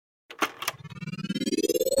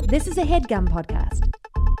This is a HeadGum podcast.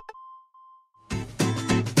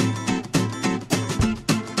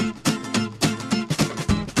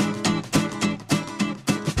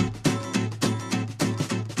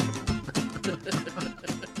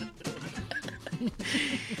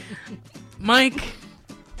 Mike,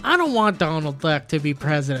 I don't want Donald Duck to be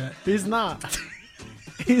president. He's not.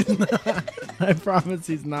 He's not. I promise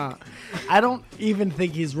he's not. I don't even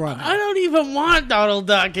think he's running. I don't even want Donald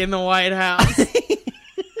Duck in the White House.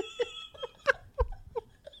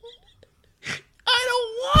 I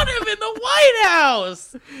don't want him in the White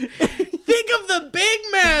House. Think of the big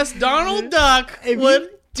mess Donald Duck would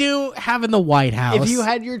have in the White House. If you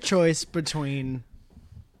had your choice between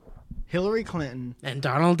Hillary Clinton and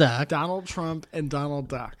Donald Duck, Donald Trump, and Donald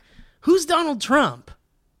Duck, who's Donald Trump?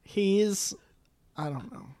 He's, I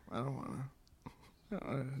don't know. I don't want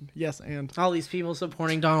to. Yes, and All these people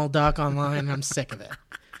supporting Donald Duck online. I'm sick of it.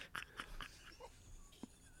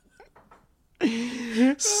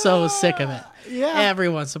 So sick of it. Yeah.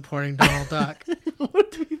 Everyone's supporting Donald Duck.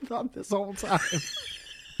 What have you thought this whole time?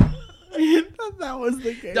 That was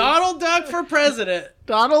the case. Donald Duck for president.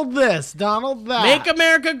 Donald this, Donald that. Make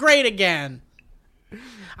America great again.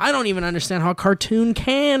 I don't even understand how a cartoon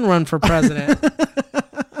can run for president.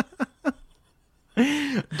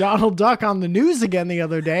 Donald Duck on the news again the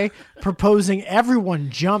other day, proposing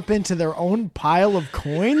everyone jump into their own pile of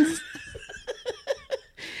coins.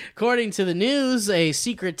 According to the news, a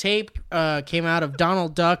secret tape came out of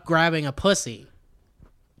Donald Duck grabbing a pussy.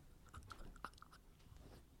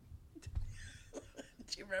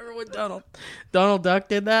 Do you remember when Donald Duck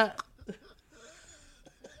did that?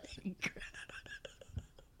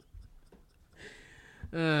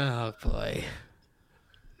 Oh, boy.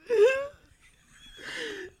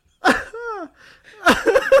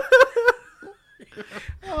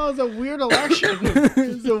 Oh, it was a weird election. It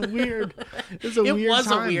was a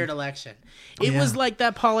weird election. It was like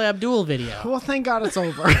that Paula Abdul video. Well, thank God it's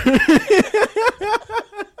over.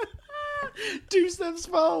 2 steps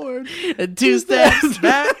forward. And 2 steps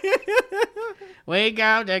back. We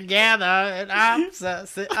go together and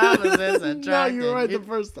opposites attract. No, you were right the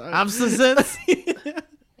first time. Opposites.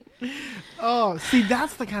 Oh, see,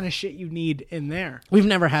 that's the kind of shit you need in there. We've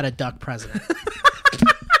never had a duck president.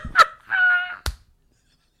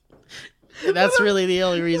 That's really the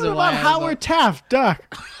only reason What why. about Howard Taft,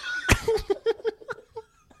 Duck?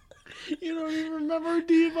 You don't even remember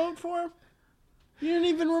who you vote for him? You didn't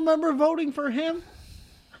even remember voting for him?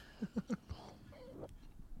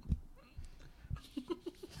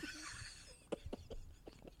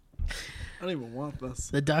 I don't even want this.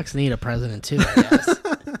 The Ducks need a president too, I guess.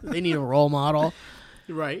 They need a role model.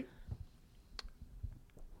 Right.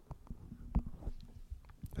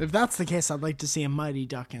 If that's the case, I'd like to see a Mighty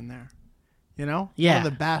Duck in there. You know? Yeah. One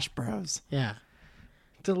of the Bash Bros. Yeah.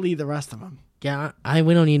 To lead the rest of them. Yeah,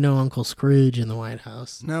 we don't need no Uncle Scrooge in the White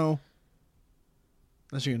House. No.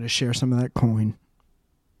 Unless you're going to share some of that coin.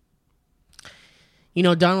 You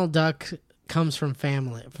know, Donald Duck comes from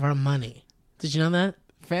money. Did you know that?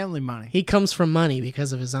 Family money. He comes from money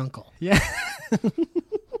because of his uncle. Yeah.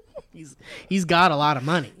 He's got a lot of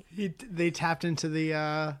money. They tapped into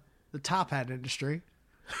the top hat industry.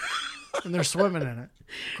 And they're swimming in it.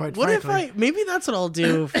 Quite frankly. Maybe that's what I'll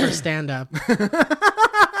do for stand-up.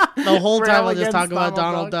 The whole time I'll just talk about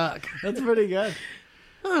Donald Duck. That's pretty good.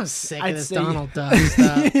 I'm sick of this Donald Duck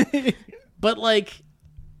stuff. But, like,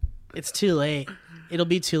 it's too late. It'll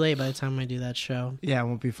be too late by the time I do that show. Yeah, it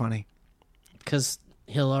won't be funny. Because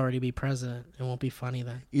he'll already be president. It won't be funny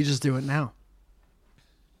then. You just do it now.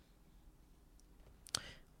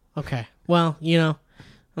 Okay. Well, you know,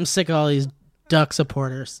 I'm sick of all these Duck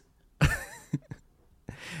supporters.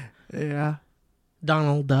 Yeah.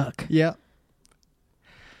 Donald Duck. Yep.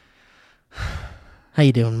 How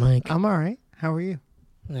you doing, Mike? I'm all right. How are you?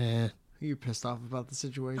 Eh. Are you pissed off about the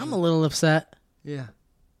situation? I'm a little upset. Yeah.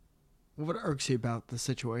 What irks you about the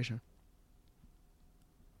situation?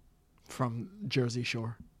 From Jersey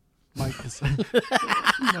Shore. Mike, the situation.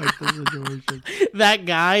 That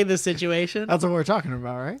guy, the situation? That's what we're talking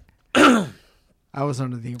about, right? I was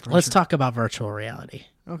under the impression. Let's talk about virtual reality.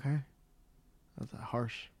 Okay. That's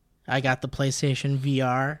harsh. I got the PlayStation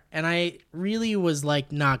VR, and I really was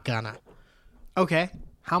like, not gonna. Okay.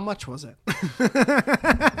 How much was it?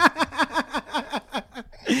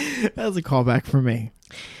 That was a callback for me.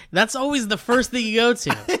 That's always the first thing you go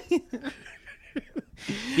to.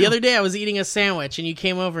 The other day I was eating a sandwich and you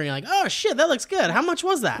came over and you're like, oh shit, that looks good. How much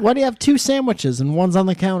was that? Why do you have 2 sandwiches and one's on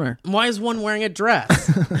the counter? Why is one wearing a dress?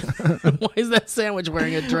 Why is that sandwich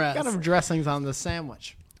wearing a dress? What kind of dressings on the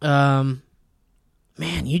sandwich?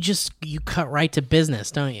 Man, you cut right to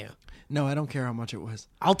business, don't you? No, I don't care how much it was.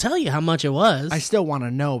 I'll tell you how much it was. I still want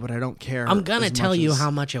to know, but I don't care. I'm going to tell you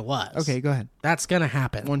how much it was. Okay, go ahead. That's going to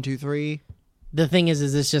happen. 1, 2, 3. The thing is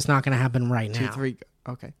it's just not going to happen right 2, now. 3.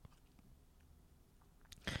 Okay.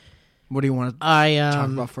 What do you want to talk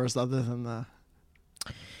about first, other than the...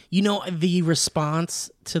 You know, the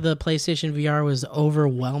response to the PlayStation VR was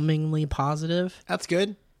overwhelmingly positive. That's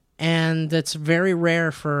good. And it's very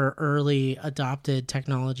rare for early adopted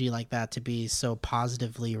technology like that to be so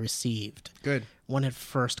positively received. Good. When it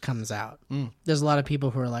first comes out. There's a lot of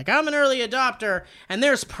people who are like, I'm an early adopter, and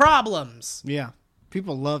there's problems. Yeah.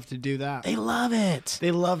 People love to do that. They love it.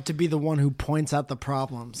 They love to be the one who points out the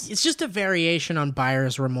problems. It's just a variation on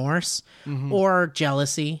buyer's remorse or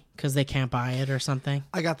jealousy because they can't buy it or something.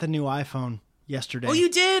 I got the new iPhone yesterday. Oh, you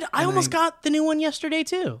did? I almost got the new one yesterday,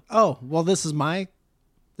 too. Oh, well,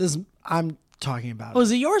 I'm talking about. Oh,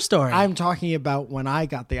 is it your story? I'm talking about when I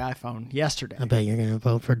got the iPhone yesterday. I bet you're going to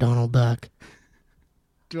vote for Donald Duck.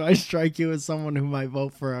 Do I strike you as someone who might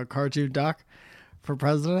vote for a cartoon duck for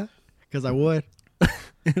president? Because I would.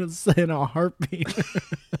 It's in a heartbeat.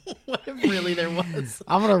 What if really there was?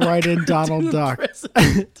 I'm going to write in Donald Duck.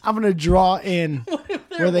 I'm going to draw in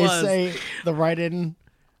where they say the write-in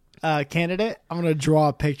candidate. I'm going to draw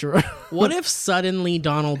a picture. What if suddenly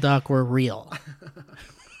Donald Duck were real?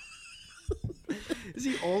 Is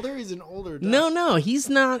he older? He's an older duck. No, he's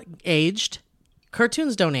not aged.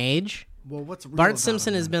 Cartoons don't age. Well, what's real Bart about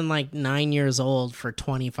Simpson him, has been like 9 years old for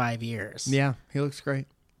 25 years. Yeah, he looks great.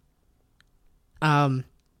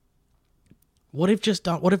 What if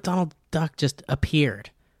Donald Duck just appeared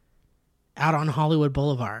out on Hollywood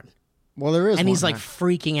Boulevard? Well, there is, and he's like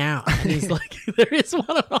freaking out. And he's like, there is one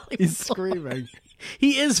on Hollywood. He's screaming.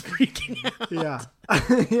 He is freaking out.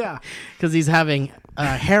 Yeah, yeah, because he's having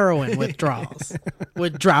heroin withdrawals.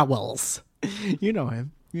 Withdrawals. You know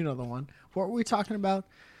him. You know the one. What were we talking about?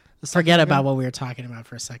 Forget about what we were talking about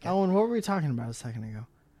for a second. Oh, and what were we talking about a second ago?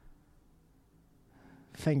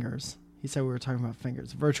 Fingers. He said we were talking about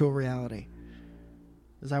fingers. Virtual reality.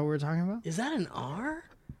 Is that what we're talking about? Is that an R?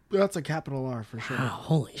 That's a capital R for sure. Oh,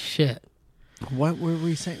 holy shit. What were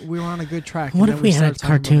we saying? We were on a good track. What if we had a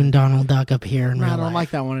cartoon Donald Duck up here in real life? I don't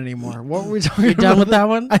like that one anymore. What were we talking about? You done with that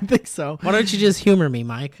one? I think so. Why don't you just humor me,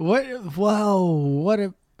 Mike? What? Whoa. What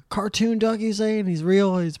if cartoon Duck you saying? He's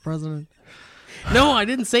real. He's president. No, I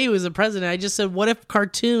didn't say he was a president. I just said, what if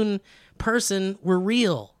cartoon person were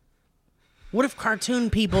real? What if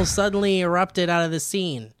cartoon people suddenly erupted out of the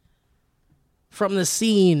scene? From the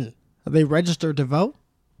scene. Are they registered to vote?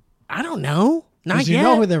 I don't know. Not yet. You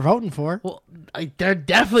know who they're voting for. Well, they're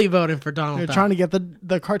definitely voting for Donald Duck. They're trying to get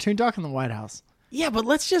the cartoon duck in the White House. Yeah, but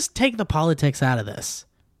let's just take the politics out of this.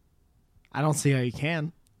 I don't see how you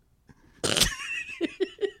can.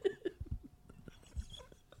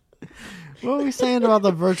 What were we saying about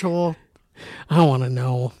the virtual? I want to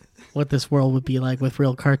know what this world would be like with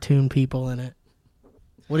real cartoon people in it.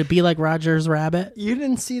 Would it be like Roger's Rabbit? You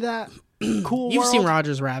didn't see that cool You've world? seen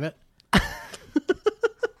Roger's Rabbit.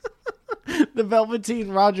 The Velveteen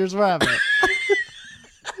Roger's Rabbit.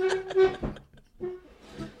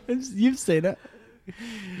 You've seen it.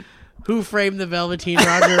 Who framed the Velveteen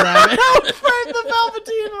Roger Rabbit? Who framed the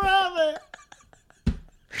Velveteen Rabbit?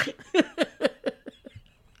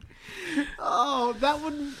 Oh, that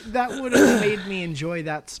would have made me enjoy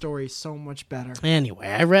that story so much better. Anyway,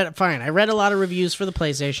 I read a lot of reviews for the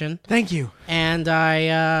PlayStation. Thank you. And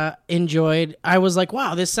I enjoyed. I was like,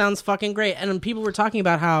 wow, this sounds fucking great. And people were talking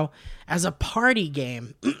about how, as a party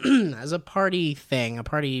game, as a party thing, a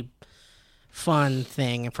party fun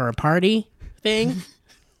thing for a party thing,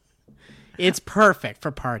 it's perfect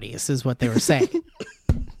for parties, is what they were saying.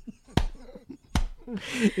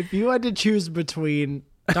 If you had to choose between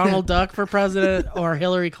Donald Duck for president or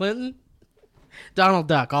Hillary Clinton, Donald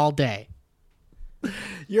Duck all day.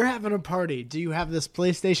 You're having a party. Do you have this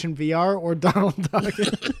PlayStation VR or Donald Duck?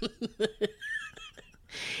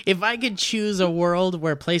 If I could choose a world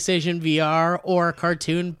where PlayStation VR or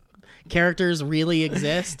cartoon characters really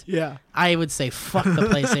exist, Yeah. I would say fuck the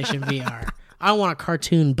PlayStation VR. I want a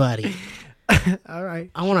cartoon buddy. All right.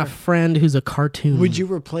 I want a friend who's a cartoon. Would you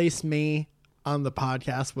replace me on the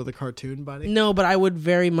podcast with a cartoon buddy? No, but I would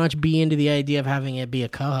very much be into the idea of having it be a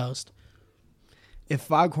co-host. If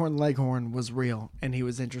Foghorn Leghorn was real and he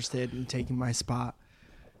was interested in taking my spot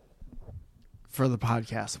for the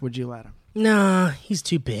podcast, would you let him? Nah, he's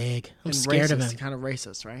too big. I'm scared of him. Kind of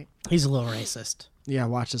racist, right? He's a little racist. Yeah,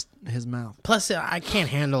 watch his mouth. Plus, I can't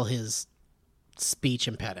handle his speech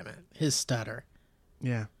impediment, his stutter.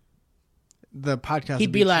 Yeah. the podcast.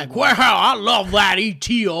 He'd be like, "Well, I love that ET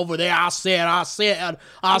over there." I said,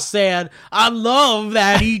 "I love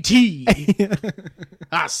that ET."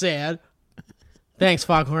 I said, "Thanks,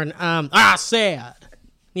 Foghorn." I said,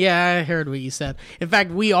 "Yeah, I heard what you said." In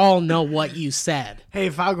fact, we all know what you said. Hey,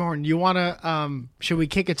 Foghorn, you wanna? Should we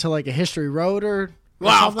kick it to like a history road or?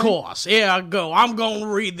 Well, of course. Here I go. I'm going to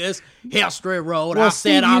read this history road. Well, I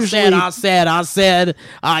said.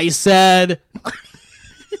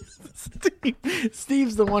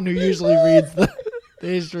 Steve's the one who usually reads the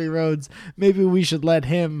history roads. Maybe we should let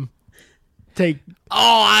him take.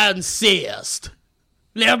 Oh, I insist.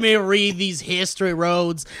 Let me read these history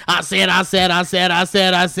roads. I said.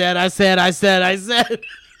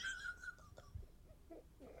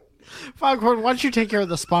 Foghorn, why don't you take care of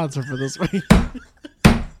the sponsor for this week?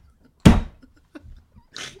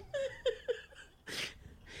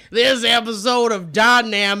 This episode of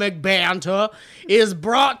Dynamic Banter is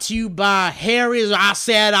brought to you by Harry's I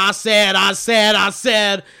said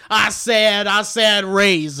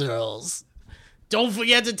razors. Don't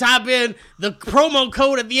forget to type in the promo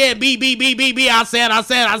code at the end. BBBBB. I said.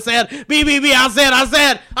 BBB. I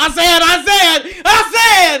said.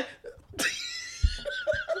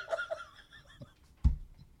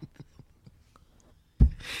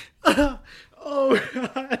 Oh,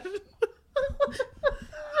 God.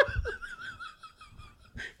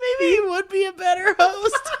 Maybe he would be a better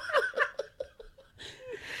host.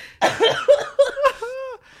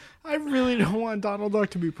 I really don't want Donald Duck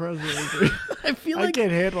to be president. I feel like I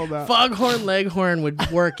can't handle that. Foghorn Leghorn would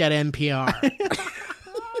work at NPR.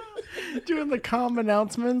 Doing the calm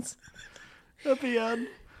announcements at the end.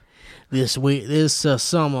 This week, these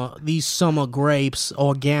summer grapes,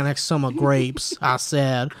 organic summer grapes, I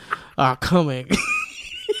said, are coming.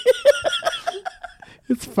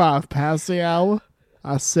 It's 5 past the hour.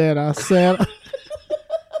 I said.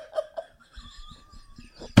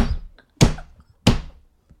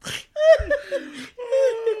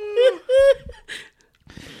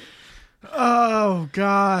 Oh,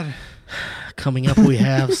 God. Coming up, we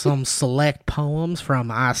have some select poems from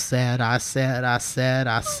I said.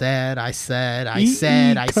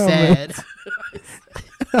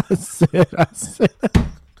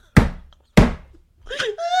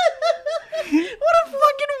 What a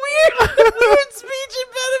fucking weird speech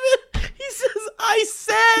impediment. He says, I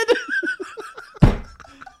said.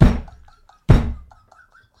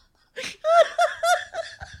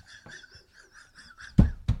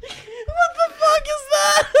 What the fuck is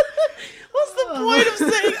that? What's the point of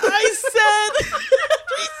saying I said?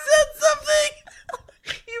 He said something.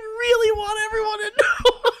 You really want everyone to know.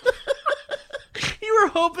 You were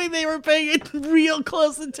hoping they were paying real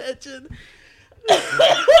close attention.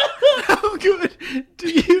 How good do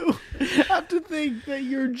you have to think that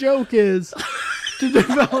your joke is to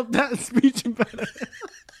develop that speech impediment?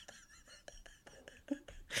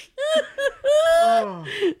 Oh.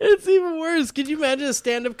 It's even worse. Could you imagine a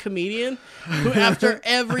stand-up comedian who, after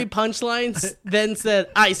every punchline, then said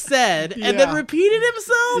 "I said" and then repeated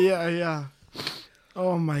himself? Yeah.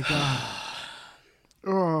 Oh my God.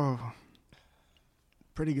 Oh,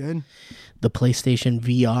 pretty good. The PlayStation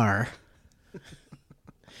VR.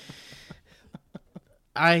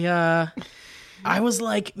 I was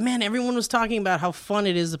like, man, everyone was talking about how fun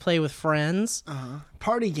it is to play with friends.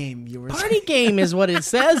 Party game, you were saying. Party game is what it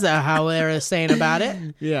says, how they're saying about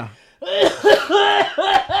it. Yeah.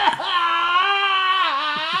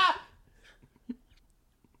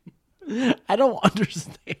 I don't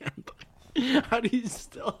understand. How do you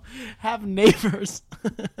still have neighbors?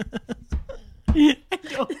 I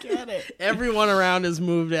don't get it. Everyone around has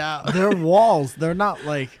moved out. They're walls. They're not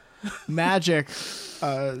like magic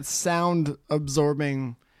sound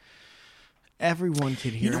absorbing. Everyone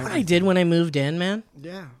can hear. You know what I did when I moved in, man?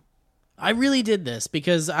 Yeah. I really did this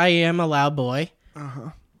because I am a loud boy.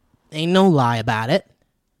 Ain't no lie about it.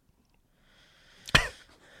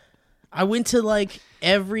 I went to like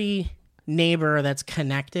every neighbor that's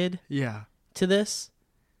connected to this,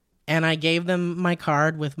 and I gave them my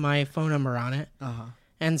card with my phone number on it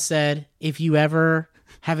and said, if you ever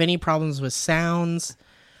have any problems with sounds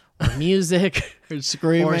or music or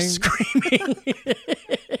screaming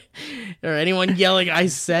or anyone yelling "I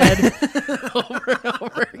said" over and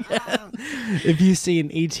over again. If you see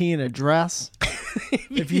an ET in a dress,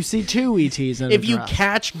 if you see two ETs in a dress. If you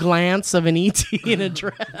catch glance of an ET in a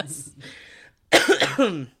dress.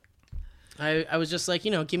 I was just like,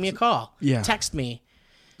 give me a call. Yeah. Text me.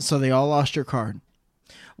 So they all lost your card.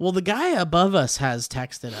 Well, the guy above us has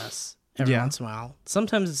texted us every once in a while.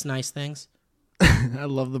 Sometimes it's nice things. I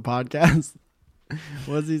love the podcast.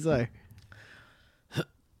 What does he say?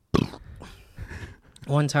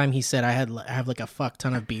 One time he said I have like a fuck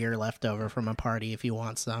ton of beer left over from a party if you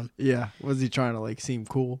want some. Yeah. Was he trying to like seem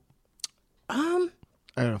cool? I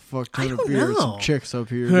had a fuck ton of beer and some chicks up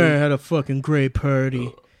here. Hey, I had a fucking great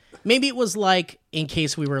party. Maybe it was like in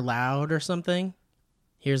case we were loud or something.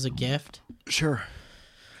 Here's a gift. Sure.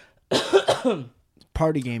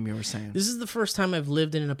 Party game, you were saying. This is the first time I've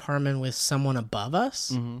lived in an apartment with someone above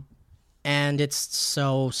us. Mm-hmm. And it's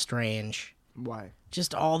so strange. Why?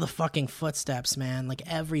 Just all the fucking footsteps, man. Like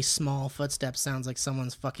every small footstep sounds like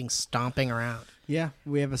someone's fucking stomping around. Yeah,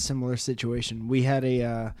 we have a similar situation. We had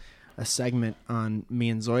a segment on me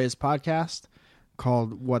and Zoya's podcast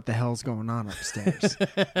called "What the Hell's Going On Upstairs,"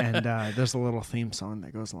 and there's a little theme song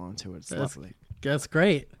that goes along to it. It's lovely. That's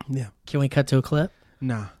great. Yeah. Can we cut to a clip?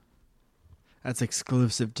 No, that's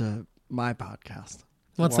exclusive to my podcast.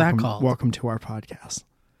 What's that called? Welcome to our podcast.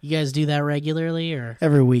 You guys do that regularly, or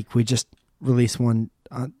every week? We just release one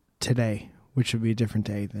today, which would be a different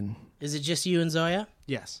day than. Is it just you and Zoya?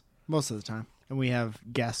 Yes, most of the time, and we have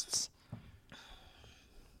guests.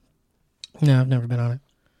 No, I've never been on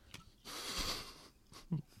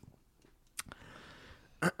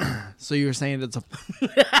it. So you were saying it's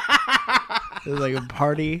like a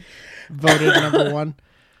party voted number one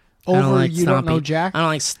over You Don't Know Jack? I don't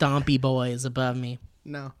like stompy boys above me.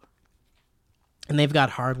 No. And they've got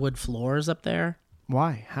hardwood floors up there.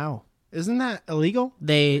 Why? How? Isn't that illegal?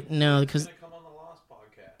 Because Zoya's gonna come on the Lost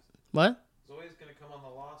podcast. What? Zoya's gonna come on the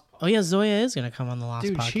Lost podcast. Oh yeah, Zoya is gonna come on the Lost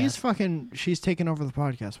podcast. Dude, she's taking over the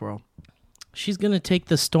podcast world. She's gonna take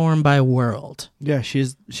the storm by world. Yeah,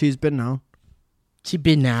 she's been known. She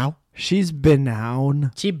been now. She's been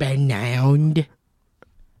known. She been known.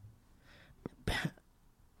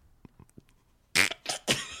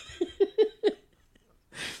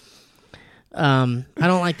 I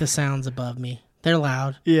don't like the sounds above me. They're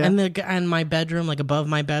loud. Yeah. And my bedroom, like above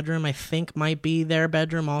my bedroom, I think might be their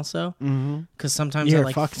bedroom also. Mm-hmm. Because sometimes at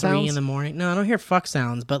like 3 in the morning. No, I don't hear fuck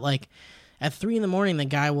sounds, but like at 3 in the morning, the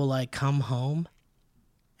guy will like come home,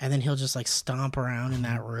 and then he'll just like stomp around in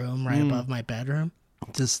that room right above my bedroom.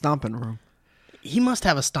 It's a stomping room. He must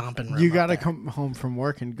have a stomping room. You got to come home from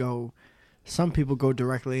work and go. Some people go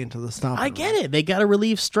directly into the stomping room. I get it. They got to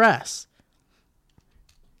relieve stress.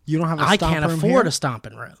 You don't have a stomping room? I can't afford a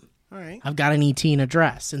stomping room. All right. I've got an ET and a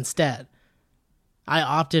dress instead. I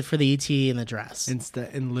opted for the ET and the dress.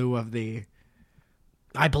 In lieu of the...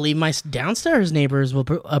 I believe my downstairs neighbors will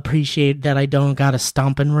appreciate that I don't got a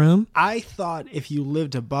stomping room. I thought if you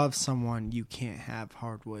lived above someone, you can't have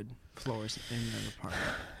hardwood floors in an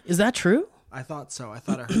apartment. Is that true? I thought so. I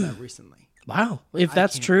thought I heard that recently. Wow. If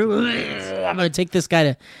that's true, I'm going to take this guy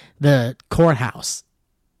to the courthouse.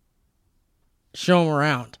 Show him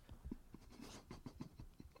around.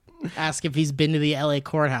 Ask if he's been to the LA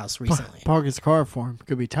courthouse recently. Park his car for him.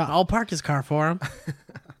 Could be tough. I'll park his car for him.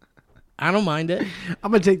 I don't mind it.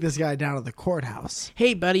 I'm going to take this guy down to the courthouse.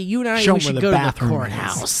 Hey, buddy, you and I, we should go to the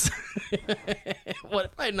courthouse. What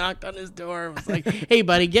if I knocked on his door and was like, hey,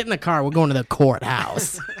 buddy, get in the car. We're going to the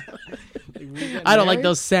courthouse. I don't like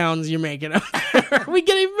those sounds you're making. Are we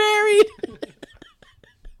getting married?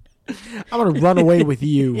 I'm going to run away with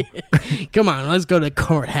you. Come on, let's go to the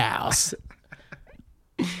courthouse.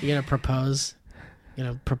 You going to propose? You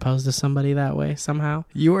know, propose to somebody that way somehow?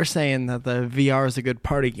 You were saying that the VR is a good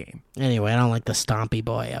party game. Anyway, I don't like the stompy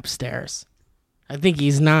boy upstairs. I think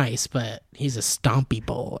he's nice, but he's a stompy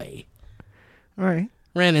boy. All right.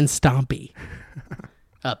 Ren and Stompy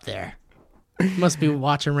up there. Must be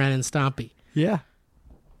watching Ren and Stompy. Yeah.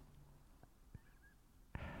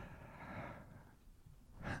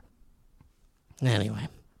 Anyway.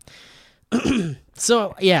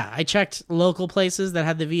 So, yeah, I checked local places that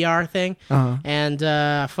had the VR thing,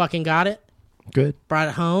 and fucking got it. Good. Brought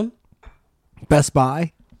it home. Best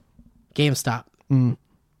Buy. GameStop.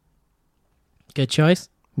 Good choice.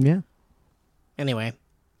 Yeah. Anyway,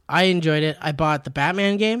 I enjoyed it. I bought the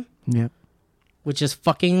Batman game. Yeah. Which is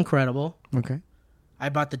fucking incredible. Okay. I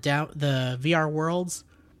bought the VR Worlds.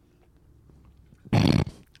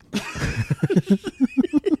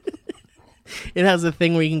 It has a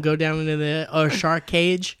thing where you can go down into the shark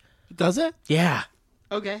cage. Does it? Yeah.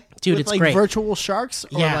 Okay. Dude, with it's like great. Virtual sharks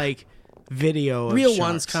or like video of real sharks?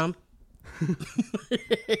 ones come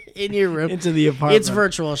in your room into the apartment. It's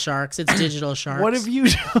virtual sharks. It's digital sharks. What if you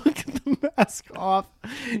took the mask off?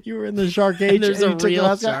 You were in the shark cage and there's you a took real the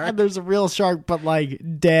mask off, shark? and there's a real shark, but like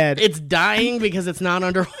dead. It's dying because it's not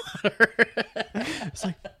underwater. It's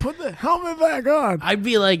like, put the helmet back on. I'd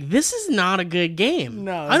be like, this is not a good game.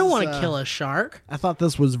 No, I don't want to kill a shark. I thought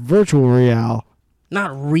this was virtual reality.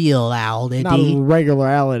 Not reality. Not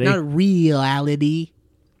regularity. Not reality.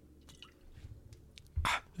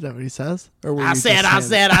 Is that what he says? Or were I you said. just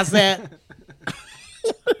saying it? I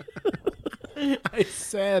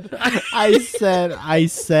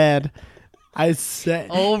said.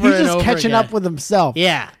 Over He's and just over catching again. up with himself.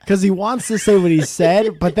 Yeah. Because he wants to say what he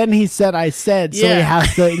said, but then he said I said, so he Yeah.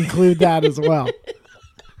 has to include that as well.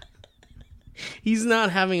 He's not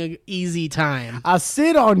having an easy time. I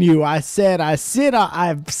sit on you. I said. I said.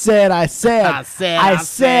 I said. I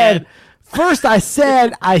said. First I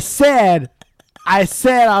said. I said. I'll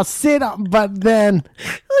sit on, but then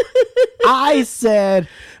I said.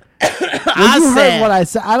 Well, you heard what I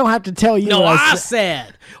said. I don't have to tell you. No, what I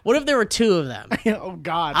said. What if there were two of them? Oh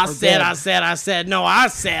God! I forbid. said. No, I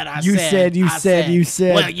said. You said, you I said, you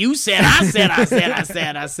said. Well, you said. I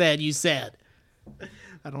said. You said.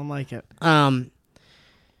 I don't like it. Yeah,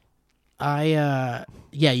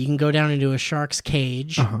 you can go down into a shark's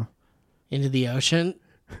cage, into the ocean.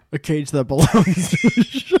 A cage that belongs to a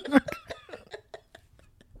shark.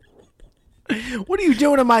 What are you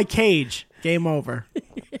doing in my cage? Game over.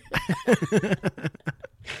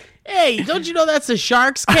 Hey, don't you know that's a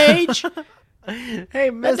shark's cage? Hey,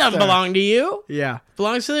 That mister. doesn't belong to you. Yeah.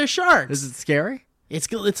 Belongs to their sharks. Is it scary? It's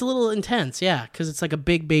a little intense, yeah, because it's like a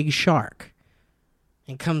big shark,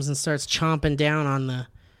 and comes and starts chomping down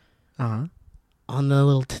on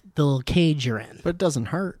the little cage you're in. But it doesn't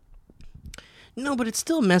hurt. No, but it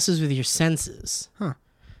still messes with your senses. Huh.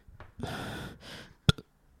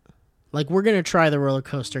 Like, we're gonna try the roller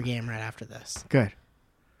coaster game right after this, Good.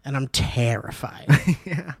 and I'm terrified.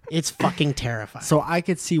 Yeah. It's fucking terrifying. So I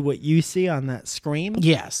could see what you see on that screen.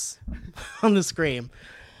 Yes, on the scream.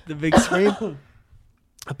 The big screen.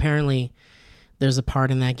 Apparently, there's a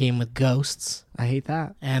part in that game with ghosts, I hate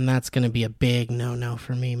that. and that's gonna be a big no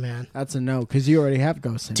for me, man. That's a no, because you already have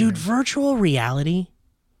ghosts in Dude, here. virtual reality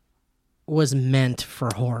was meant for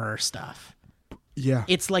horror stuff. Yeah.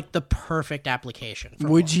 It's like the perfect application for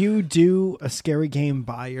Would horror. you do a scary game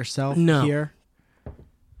by yourself No. here?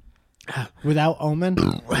 Without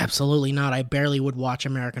Omen? Absolutely not. I barely would watch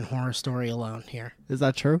American Horror Story alone here. Is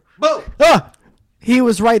that true? Boom! Ah! He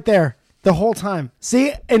was right there the whole time.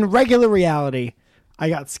 See, in regular reality, I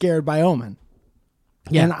got scared by Omen.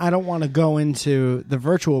 Yeah. And I don't want to go into the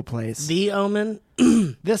virtual place. The Omen?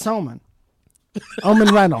 This Omen.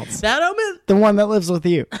 Omen Reynolds. That Omen? The one that lives with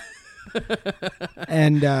you.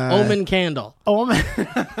 And Omen Candle. Omen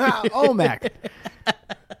Olmec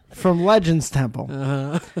from Legends Temple.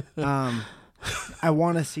 I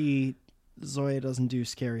want to see Zoya doesn't do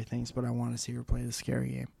scary things, but I want to see her play the scary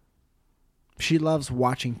game. She loves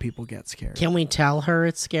watching people get scared. Can we tell her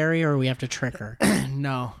it's scary, or we have to trick her?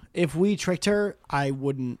 No, if we tricked her, I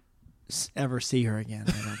wouldn't ever see her again.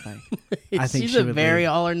 I don't think. I think She's she a would very leave.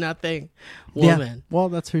 all or nothing Yeah. woman. Well,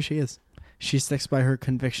 that's who she is. She sticks by her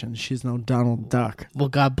convictions. She's no Donald Duck. Well,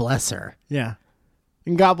 God bless her. Yeah.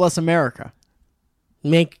 And God bless America.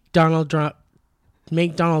 Make Donald Duck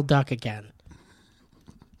again.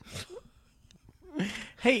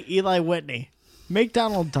 Hey, Eli Whitney. Make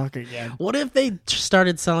Donald Duck again. What if they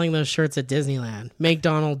started selling those shirts at Disneyland? Make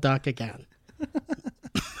Donald Duck again.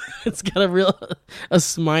 It's got a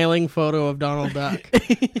smiling photo of Donald Duck.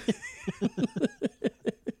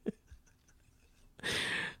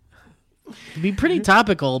 It'd be pretty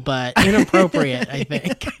topical, but inappropriate, I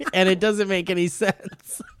think. And it doesn't make any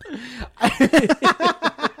sense.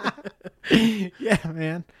 Yeah,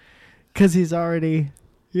 man. Because he's already,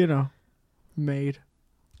 made.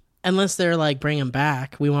 Unless they're like, bring him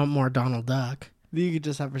back. We want more Donald Duck. You could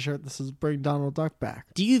just have a shirt that says "Bring Donald Duck back."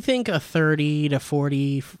 Do you think a 30 to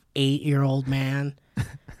 48-year-old man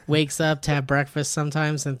wakes up to have breakfast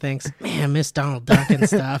sometimes and thinks, man, I miss Donald Duck and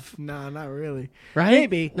stuff? No, not really. Right?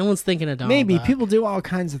 Maybe. No one's thinking of Donald Maybe. Duck. People do all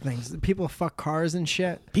kinds of things. People fuck cars and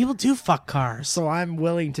shit. People do fuck cars. So I'm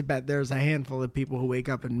willing to bet there's a handful of people who wake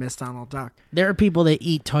up and miss Donald Duck. There are people that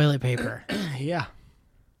eat toilet paper. Yeah.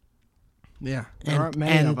 Yeah. There And- aren't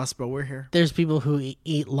many and- of us, but we're here. There's people who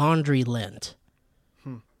eat laundry lint.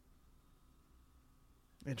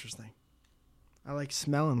 Interesting. I like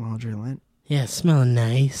smelling laundry lint. Yeah, smelling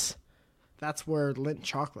nice. That's where lint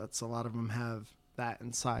chocolates, a lot of them have that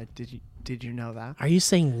inside. Did you know that? Are you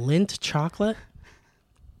saying lint chocolate?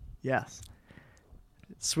 Yes.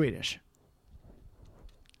 It's Swedish.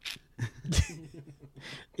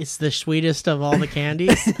 It's the sweetest of all the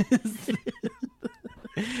candies.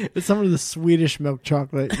 It's some of the Swedish milk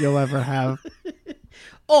chocolate you'll ever have.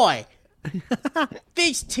 Oi!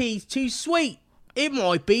 This tea's too sweet. It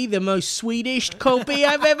might be the most Swedish copy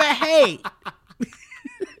I've ever had.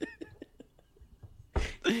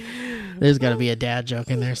 There's got to be a dad joke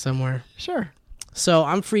in there somewhere. Sure. So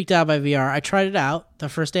I'm freaked out by VR. I tried it out the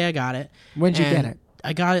first day I got it. When'd you and get it?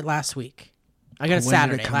 I got it last week. I got it When did it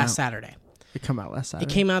Saturday, come last out? Saturday. It come out last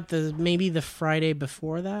Saturday. It came out maybe the Friday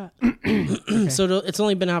before that. So it's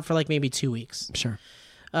only been out for like maybe 2 weeks. Sure.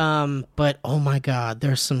 But oh my God,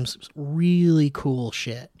 there's some really cool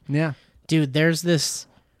shit. Yeah. Dude, there's this...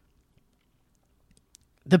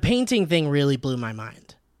 The painting thing really blew my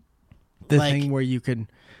mind. The Like- thing where you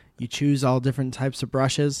choose all different types of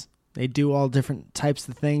brushes. They do all different types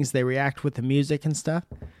of things. They react with the music and stuff.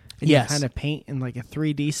 And Yes. you kind of paint in like a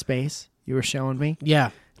 3D space. You were showing me.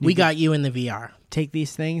 Yeah, we got you in the VR. Take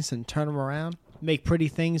these things and turn them around. Make pretty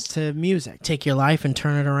things to music. Take your life and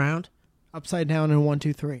turn it around. Upside down in 1,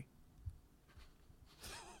 2, 3.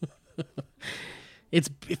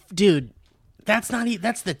 Dude, that's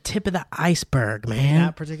the tip of the iceberg, man.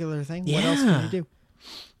 That particular thing. What else can Yeah. you do?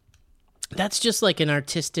 That's just like an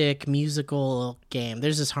artistic musical game.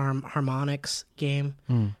 There's this harmonics game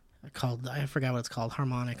called, I forgot what it's called,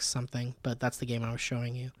 harmonics something, but that's the game I was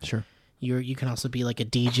showing you. Sure. You can also be like a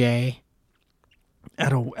DJ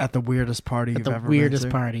At the weirdest party at you've the ever weirdest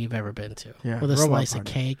been to. party you've ever been to. Yeah, With a robot slice party.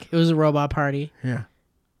 of cake. It was a robot party Yeah.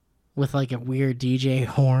 with like a weird DJ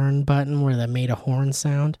horn button where that made a horn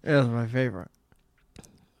sound. It was my favorite.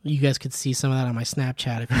 You guys could see some of that on my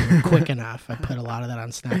Snapchat if you were quick enough. I put a lot of that on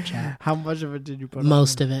Snapchat. How much of it did you put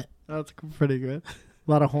Most on? of it. That's pretty good.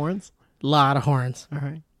 A lot of horns. A lot of horns. All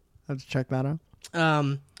right. Let's check that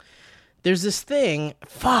out. There's this thing.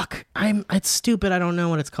 Fuck. It's stupid. I don't know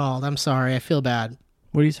what it's called. I'm sorry. I feel bad.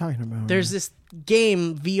 What are you talking about? There's this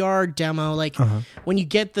game VR demo. Like when you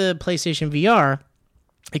get the PlayStation VR,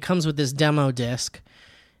 it comes with this demo disc,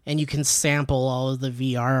 and you can sample all of the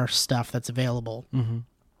VR stuff that's available.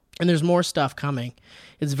 And there's more stuff coming.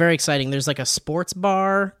 It's very exciting. There's like a sports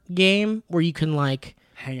bar game where you can like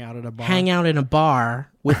hang out at a bar. hang out in a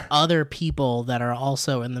bar with other people that are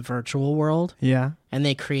also in the virtual world, Yeah. and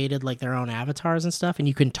they created like their own avatars and stuff, and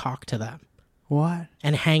you can talk to them What?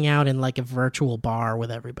 and hang out in like a virtual bar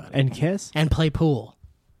with everybody And kiss? and play pool.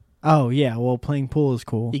 Oh yeah. Well, playing pool is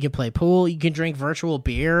cool. You can play pool. You can drink virtual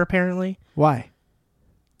beer apparently Why?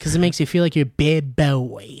 because it makes you feel like you're a big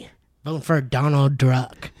boy. Vote for Donald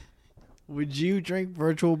Duck. Would you drink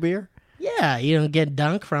virtual beer? Yeah, you don't get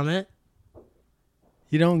dunk from it.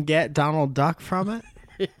 You don't get Donald Duck from it?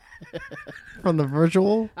 From the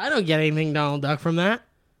virtual? I don't get anything Donald Duck from that.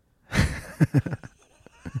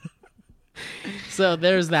 So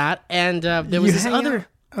there's that, and there was You this hang other. out-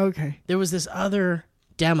 Okay. There was this other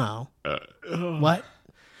demo. What?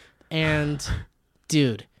 And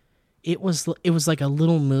dude, it was like a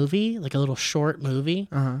little movie, like a little short movie,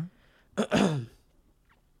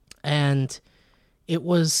 and it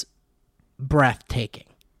was breathtaking.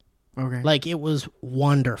 Okay. Like it was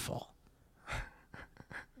wonderful.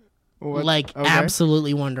 What? Like Okay.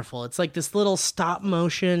 absolutely wonderful. It's like this little stop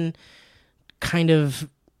motion kind of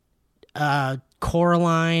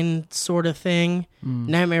Coraline sort of thing,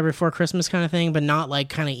 Nightmare Before Christmas kind of thing, but not like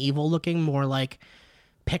kind of evil looking, more like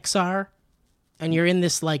Pixar. And you're in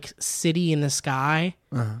this like city in the sky,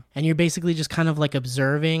 and you're basically just kind of like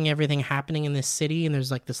observing everything happening in this city. And there's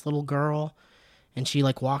like this little girl, and she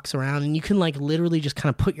like walks around, and you can like literally just kind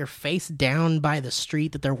of put your face down by the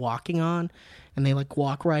street that they're walking on, and they like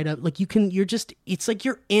walk right up. Like it's like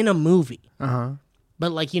you're in a movie.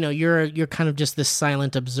 But like, you know, you're kind of just this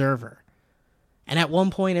silent observer. And at one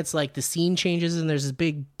point it's like the scene changes and there's this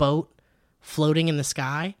big boat floating in the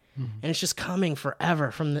sky, and it's just coming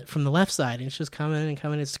forever from the left side, and it's just coming and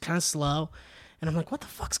coming. It's kind of slow. And I'm like, what the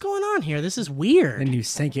fuck's going on here? This is weird. And you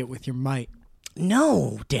sank it with your might.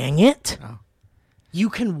 No, dang it. Oh. You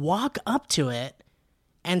can walk up to it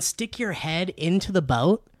and stick your head into the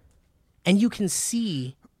boat, and you can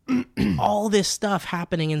see all this stuff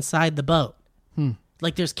happening inside the boat.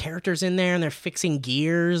 Like there's characters in there, and they're fixing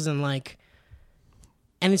gears, and like,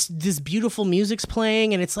 and it's this beautiful music's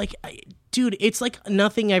playing, and it's like, dude, it's like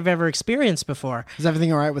nothing I've ever experienced before. Is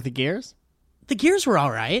everything all right with the gears? The gears were all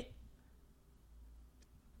right.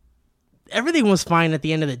 Everything was fine at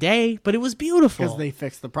the end of the day, but it was beautiful. Because they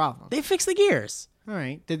fixed the problem. They fixed the gears. All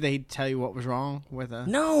right. Did they tell you what was wrong with a...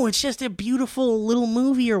 No, it's just a beautiful little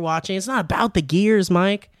movie you're watching. It's not about the gears,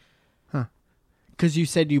 Mike. Because you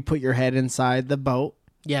said you put your head inside the boat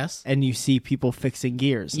Yes. and you see people fixing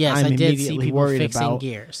gears. Yes, I'm I did see immediately people worried fixing about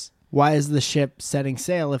gears. why is the ship setting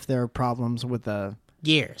sail if there are problems with the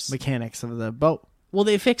Gears. mechanics of the boat. Well,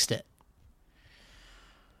 they fixed it.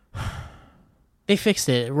 They fixed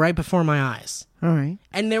it right before my eyes. All right.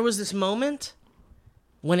 And there was this moment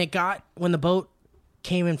when the boat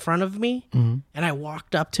came in front of me, and I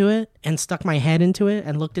walked up to it and stuck my head into it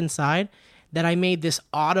and looked inside, that I made this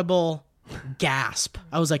audible gasp.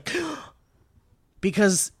 I was like,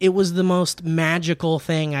 because it was the most magical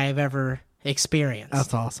thing I have ever experience.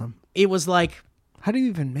 That's awesome. It was like, How do you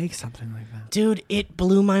even make something like that? dude, it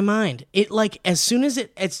blew my mind. It like, as soon as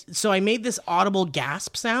so I made this audible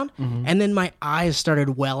gasp sound, and then my eyes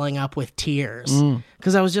started welling up with tears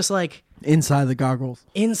because I was just like Inside the goggles.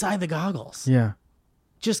 inside the goggles, Yeah.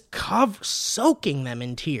 just soaking them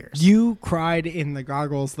in tears You cried in the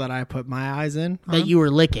goggles that I put my eyes in? that you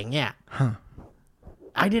were licking. Yeah. Huh.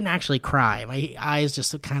 I didn't actually cry. My eyes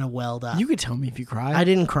just kind of welled up. You could tell me if you cried. I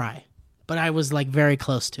didn't cry, but I was like very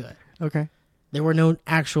close to it. Okay. There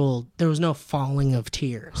was no falling of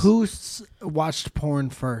tears. Who watched porn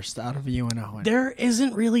first out of you and Owen? There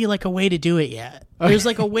isn't really like a way to do it yet. There's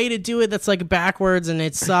like a way to do it that's like backwards and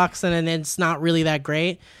it sucks and it's not really that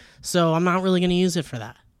great. So I'm not really going to use it for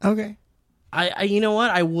that. Okay. I you know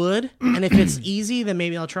what? I would. And if it's easy, then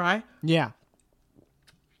maybe I'll try. Yeah.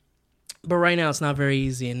 But right now it's not very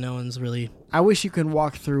easy and no one's really. I wish you could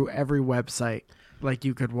walk through every website like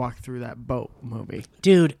you could walk through that boat movie.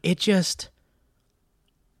 Dude,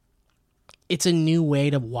 it's a new way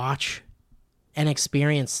to watch and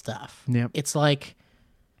experience stuff. Yep. It's like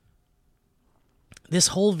this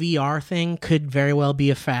whole VR thing could very well be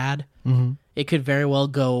a fad. Mm-hmm. It could very well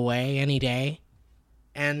go away any day.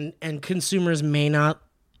 And consumers may not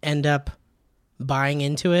end up buying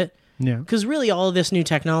into it. Yeah. Because really all of this new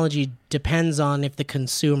technology depends on if the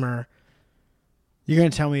consumer... You're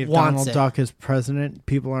going to tell me if Wants Donald it. Duck is president,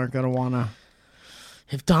 people aren't going to want to...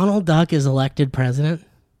 If Donald Duck is elected president,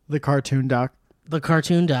 The cartoon duck. the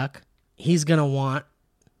cartoon duck, he's going to want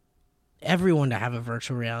everyone to have a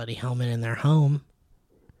virtual reality helmet in their home.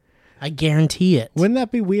 I guarantee it. Wouldn't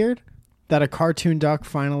that be weird? That a cartoon duck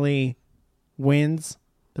finally wins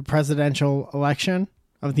the presidential election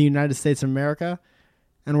of the United States of America,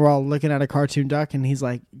 and we're all looking at a cartoon duck, and he's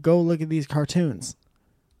like, go look at these cartoons.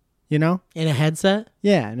 You know? In a headset?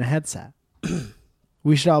 Yeah, in a headset.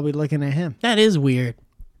 We should all be looking at him. That is weird.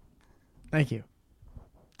 Thank you.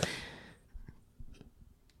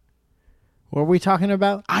 What were we talking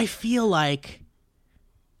about? I feel like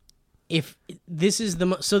if this is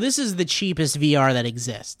this is the cheapest VR that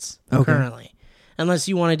exists currently. Unless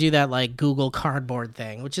you want to do that like Google Cardboard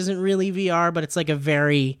thing, which isn't really VR, but it's like a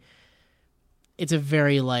very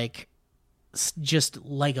like just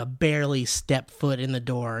like a barely step foot in the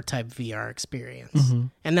door type VR experience.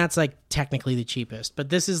 And that's like technically the cheapest. But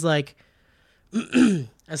this is like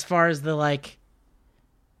as far as the like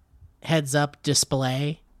heads up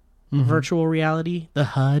display virtual reality, the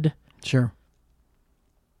HUD, Sure.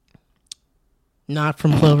 not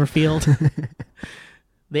from Cloverfield.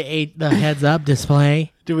 the heads up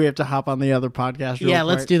display. Do we have to hop on the other podcast? Yeah,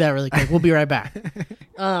 let's do that really quick. We'll be right back.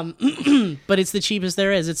 But it's the cheapest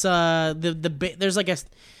there is. It's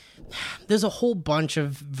there's a whole bunch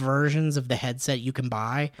of versions of the headset you can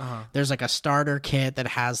buy. There's like a starter kit that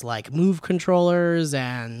has like Move controllers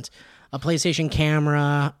and a PlayStation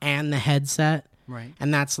camera and the headset. Right.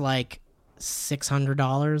 And that's like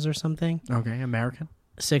 $600 or something. Okay, American.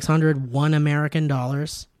 $601 American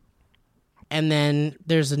dollars. And then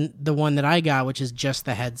there's the one that I got, which is just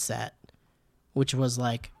the headset, which was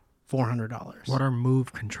like $400. What are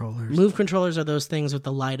Move controllers? Move controllers are those things with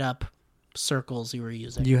the light up circles you were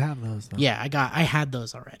using. You have those, though. Yeah, I had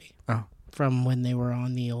those already. Oh. From when they were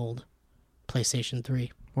on the old PlayStation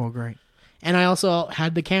 3. Well, great. And I also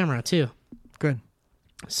had the camera too. Good.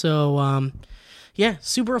 So, yeah,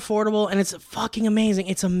 super affordable, and it's fucking amazing.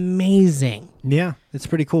 It's amazing. Yeah, it's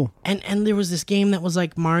pretty cool. And there was this game that was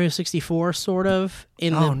like Mario 64 sort of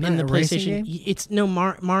in the a racing PlayStation. game? It's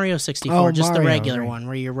Mario 64, just the Mario, regular right. one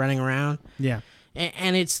where you're running around. Yeah.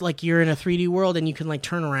 And it's like you're in a 3D world and you can like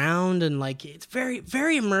turn around and like it's very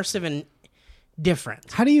very immersive and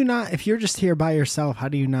different. How do you not, if you're just here by yourself, how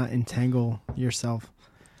do you not entangle yourself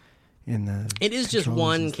in the It is just controllers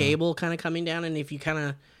one and stuff? cable kind of coming down, and if you kind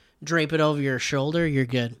of drape it over your shoulder, you're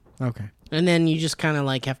good. Okay. And then you just kind of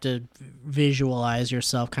like have to visualize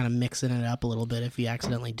yourself kind of mixing it up a little bit if you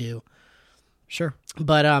accidentally do. Sure.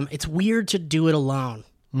 But it's weird to do it alone.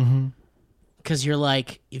 Mm-hmm. Because you're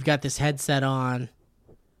like, you've got this headset on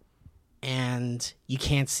and you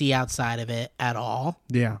can't see outside of it at all.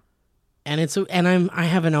 Yeah. And I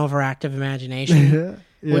have an overactive imagination,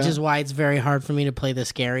 Yeah. which is why it's very hard for me to play the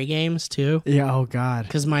scary games too. Yeah, oh God.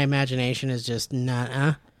 Because my imagination is just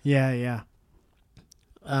nuh-uh. Yeah, yeah.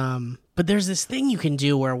 But there's this thing you can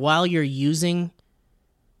do where while you're using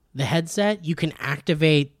the headset, you can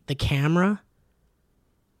activate the camera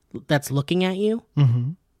that's looking at you.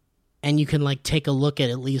 Mm-hmm. And you can like take a look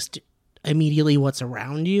at least immediately what's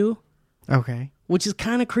around you, Okay. which is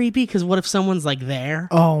kind of creepy because what if someone's like there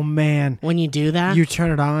Oh, man. when you do that? You turn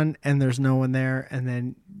it on and there's no one there, and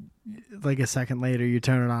then like a second later, you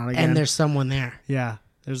turn it on again. and there's someone there. yeah,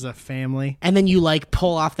 there's a family. And then you like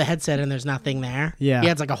pull off the headset and there's nothing there. Yeah.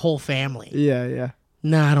 Yeah, it's like a whole family. Yeah.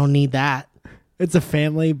 No, I don't need that. It's a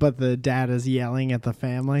family, but the dad is yelling at the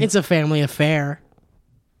family. It's a family affair.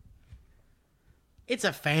 It's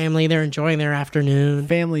a family. They're enjoying their afternoon.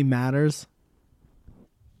 Family matters.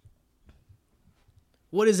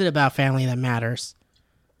 What is it about family that matters?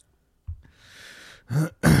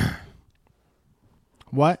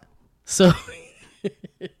 What? So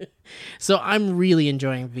so I'm really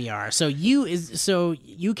enjoying VR. So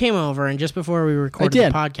you came over and just before we recorded the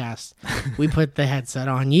did. podcast, we put the headset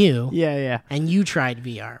on you Yeah. and you tried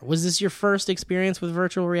VR. Was this your first experience with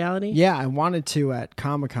virtual reality? Yeah, I wanted to at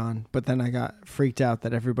Comic-Con, but then I got freaked out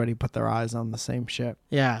that everybody put their eyes on the same ship.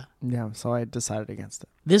 Yeah. Yeah, so I decided against it.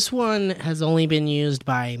 This one has only been used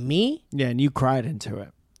by me, Yeah, and you cried into it.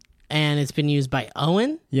 and it's been used by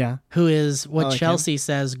Owen, Yeah. who is what like Chelsea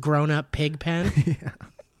says, grown-up pig pen.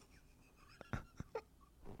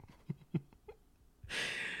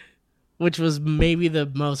 Which was maybe the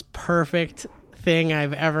most perfect thing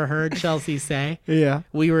I've ever heard Chelsea say. Yeah.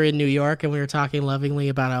 We were in New York and we were talking lovingly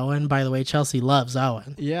about Owen. By the way, Chelsea loves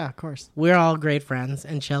Owen. Yeah, of course. We're all great friends,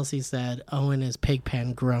 and Chelsea said Owen is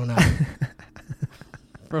Pigpen grown up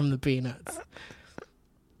from the Peanuts.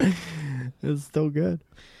 It's still good.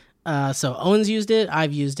 So Owen's used it.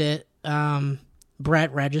 I've used it.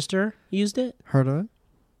 Brett Register used it, Heard of it?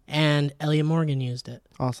 and Elliot Morgan used it.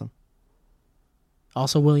 Awesome.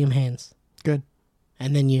 Also William Haynes, Good.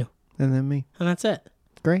 and then you, And then me. and that's it.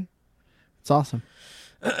 Great. It's awesome.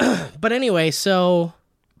 But anyway, so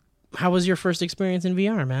how was your first experience in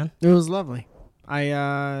VR, man? It was lovely.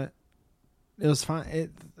 It was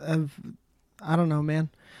fine. I don't know, man.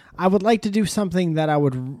 I would like to do something that I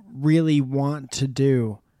would really want to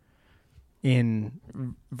do in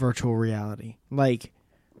virtual reality. Like,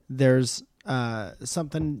 there's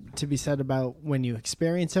something to be said about when you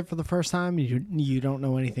experience it for the first time. You don't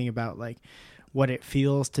know anything about like what it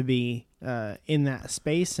feels to be in that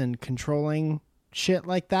space and controlling shit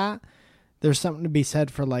like that. There's something to be said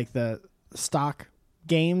for like the stock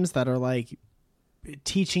games that are like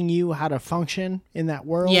teaching you how to function in that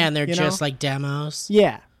world. Yeah, and they're you know? just like demos.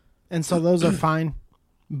 Yeah. And so those are fine.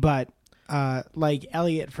 But like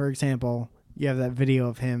Elliot, for example, you have that video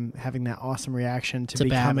of him having that awesome reaction to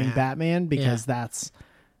becoming Batman because that's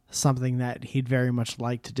something that he'd very much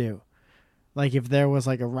like to do. Like if there was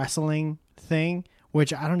like a wrestling thing,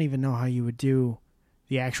 which I don't even know how you would do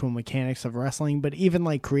the actual mechanics of wrestling, but even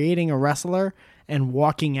like creating a wrestler and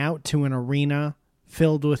walking out to an arena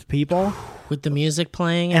filled with people With the music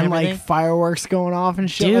playing and everything. like fireworks going off and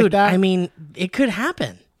shit Dude, like that. I mean, it could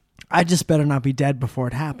happen. I just better not be dead before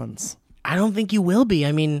it happens. I don't think you will be.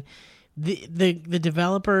 I mean, the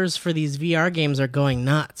developers for these VR games are going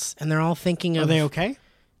nuts, and they're all thinking of... Are they okay?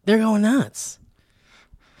 They're going nuts.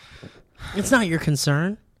 It's not your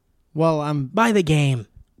concern. Well, Buy the game.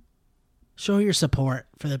 Show your support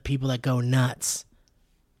for the people that go nuts.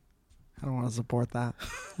 I don't want to support that.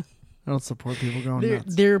 I don't support people going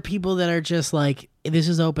nuts. There are people that are just like, this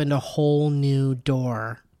has opened a whole new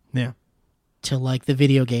door Yeah. to like the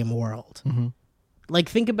video game world. Mm-hmm. Like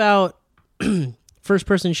think about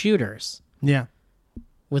first-person shooters Yeah.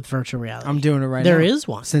 with virtual reality. I'm doing it right now. There is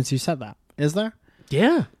one. Since you said that. Is there?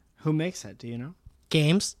 Yeah. Who makes it? Do you know?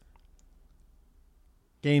 Games.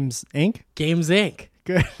 Games Inc.? Games Inc.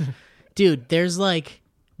 Good. Dude, there's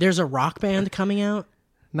a rock band coming out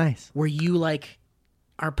Nice. where you like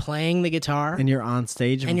are playing the guitar And you're on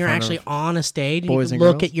stage. and you're actually on a stage and you boys can and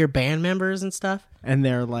look girls? at your band members and stuff. And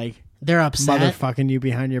they're like They're upset. motherfucking you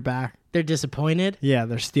behind your back. They're disappointed. Yeah,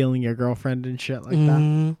 they're stealing your girlfriend and shit like that.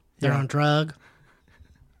 Mhm. They're Yeah. on drug.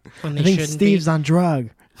 When they I think shouldn't Steve's on drug.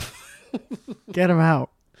 Get him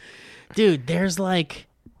out. be. Dude,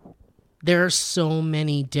 there are so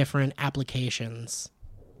many different applications.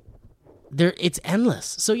 It's endless.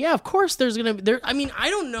 So yeah, of course there's gonna be I mean, I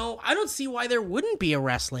don't know. I don't see why there wouldn't be a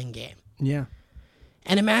wrestling game. Yeah.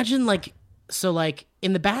 And imagine like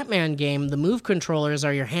in the Batman game, the move controllers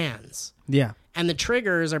are your hands. Yeah. And the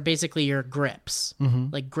triggers are basically your grips,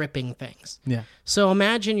 like gripping things. Yeah. So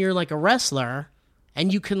imagine you're like a wrestler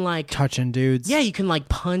and you can like, Touching dudes. yeah, you can like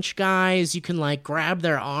punch guys. You can like grab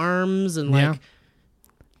their arms and like Yeah.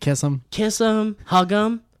 Kiss them. kiss them, hug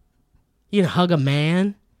them. You can hug a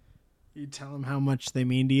man, You tell them how much they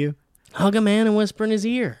mean to you. hug a man and whisper in his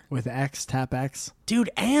ear. With X, tap X. Dude,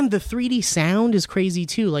 and the 3D sound is crazy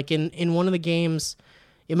too. Like in one of the games,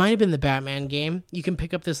 it might have been the Batman game, you can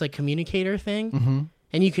pick up this like communicator thing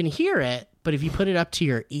and you can hear it, but if you put it up to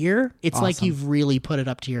your ear, it's like Awesome. you've really put it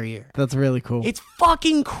up to your ear. That's really cool. It's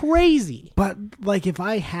fucking crazy. But like if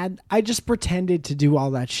I just pretended to do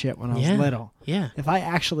all that shit when I was Yeah. little. Yeah. If I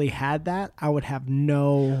actually had that, I would have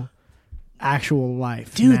no actual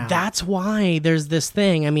life. Dude, now. that's why there's this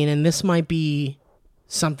thing. I mean, and this might be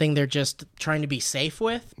something they're just trying to be safe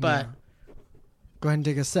with, but Go ahead and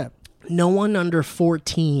take a sip. no one under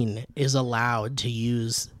 14 is allowed to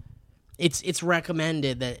use. It's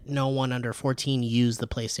recommended that no one under 14 use the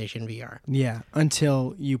PlayStation VR. Yeah,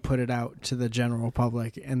 until you put it out to the general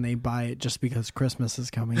public and they buy it just because Christmas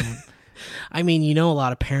is coming in. I mean, a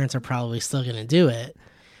lot of parents are probably still going to do it.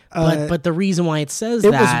 Uh, But the reason why it says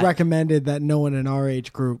It that was recommended that no one in our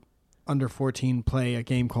age group under 14 play a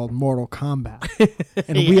game called Mortal Kombat.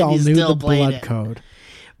 And we Yeah, all you knew still the played blood it. code.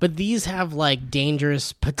 But these have like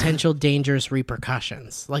potential dangerous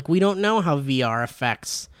repercussions. Like we don't know how VR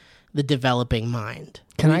affects the developing mind.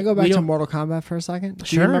 Can I go back we to don't- Mortal Kombat for a second? Do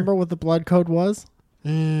Sure. you remember what the blood code was?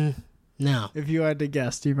 No. If you had to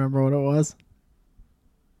guess, do you remember what it was?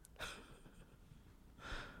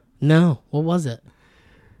 No. What was it?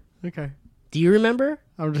 Okay. Do you remember?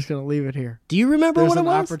 I'm just going to leave it here. Do you remember There's what it an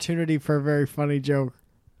was? opportunity for a very funny joke,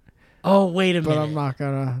 Oh, wait a but minute. I'm not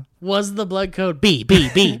going to. Was the blood code B, B,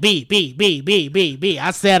 B, B, B, B, B, B, B? I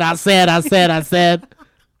said.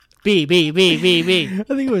 B, B, B, B, B. I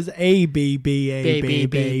think it was A B B A B, B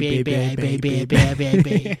B, B B, B B, B B, B. B,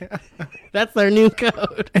 B. That's their new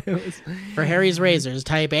code. For Harry's razors,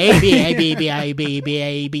 type A, B, A, B, B, I, B, B,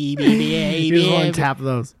 A, B, B, B, A, You B, just want A, to tap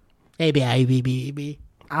those. A, B, I, B, B, B.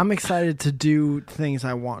 I'm excited to do things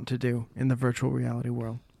I want to do in the virtual reality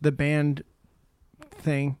world. The band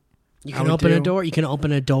thing. You I can would open a do- door. You can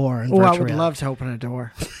open a door in Oh, virtual I would reality. love to open a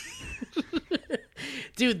door.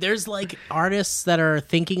 Dude, there's like artists that are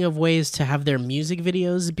thinking of ways to have their music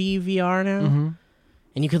videos be VR now.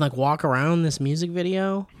 And you can like walk around this music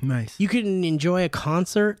video. Nice. You can enjoy a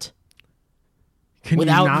concert Can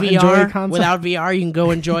without you not enjoy a VR. concert? Without VR, you can go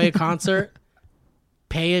enjoy a concert.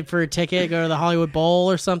 Pay it for a ticket, go to the Hollywood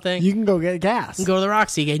Bowl or something. You can go get gas. You can go to the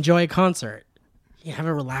Roxy, enjoy a concert. You have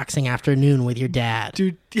a relaxing afternoon with your dad.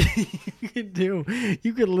 Dude,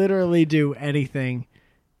 you could literally do anything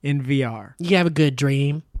in VR. You can have a good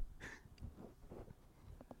dream.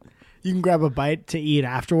 You can grab a bite to eat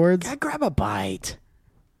afterwards. Yeah, grab a bite.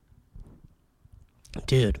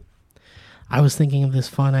 Dude, I was thinking of this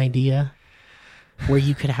fun idea where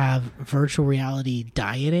you could have virtual reality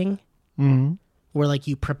dieting, Mm-hmm. where like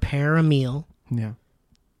you prepare a meal Yeah.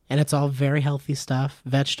 and it's all very healthy stuff,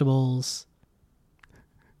 vegetables.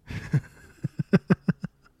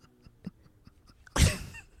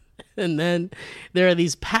 And then there are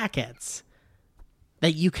these packets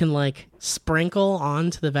that you can like sprinkle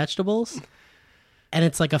onto the vegetables, and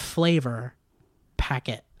it's like a flavor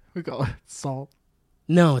packet. We call it salt.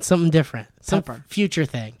 No, it's something different. Some Pepper. future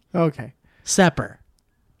thing. Okay. Sepper.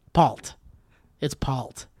 Palt. It's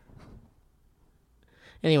palt.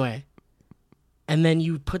 Anyway. And then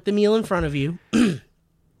you put the meal in front of you.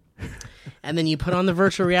 And then you put on the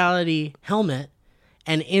virtual reality helmet.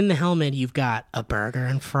 And in the helmet, you've got a burger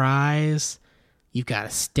and fries. You've got a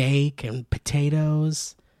steak and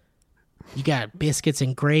potatoes. You got biscuits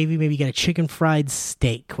and gravy. Maybe you got a chicken fried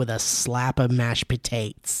steak with a slap of mashed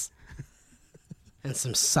potatoes. And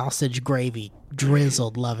some sausage gravy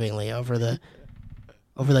drizzled lovingly over the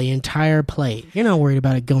entire plate. You're not worried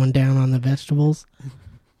about it going down on the vegetables.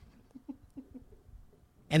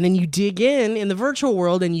 And then you dig in the virtual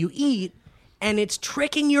world and you eat, and it's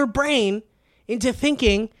tricking your brain into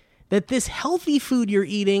thinking that this healthy food you're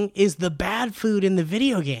eating is the bad food in the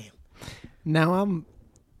video game. Now I'm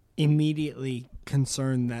immediately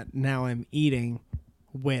concerned that now I'm eating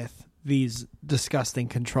with these disgusting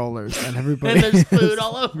controllers and everybody And there's food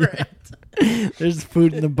all over it. there's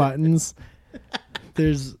food in the buttons.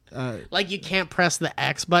 There's Like you can't press the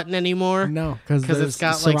X button anymore. no, because it's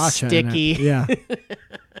got like sticky, Yeah,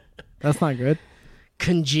 that's not good.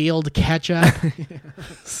 congealed ketchup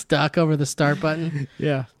stuck over the start button.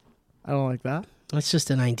 Yeah, I don't like that. That's just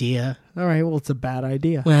an idea. All right, well, it's a bad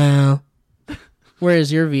idea. Well,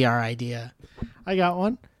 where's your VR idea? I got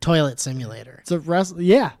one. Toilet simulator. It's a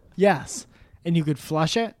yeah, yes, and you could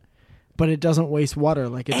flush it, but it doesn't waste water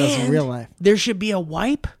like it does in And real life. There should be a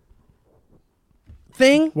wipe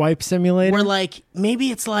thing Wipe simulator. where, like,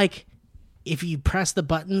 maybe it's like if you press the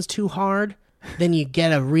buttons too hard, then you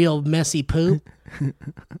get a real messy poop.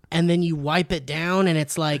 And then you wipe it down and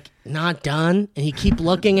it's like not done. And you keep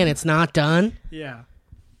looking and it's not done. yeah,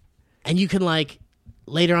 And you can, like,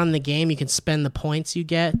 later on in the game, you can spend the points you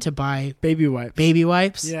get to buy baby wipes. baby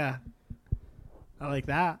wipes. Yeah, I like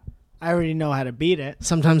that. I already know how to beat it.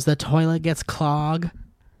 Sometimes the toilet gets clogged.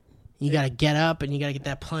 You got to get up and you got to get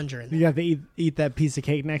that plunger in there. You have to eat that piece of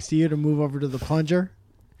cake next to you to move over to the plunger.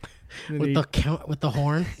 With the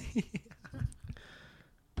horn.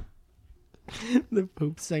 The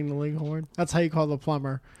poop signaling horn. That's how you call the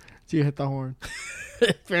plumber. So you hit the horn.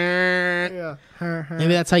 Maybe Yeah.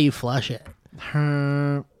 that's how you flush it.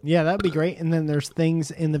 Yeah, that'd be great. And then there's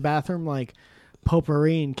things in the bathroom like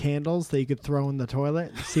potpourri and candles that you could throw in the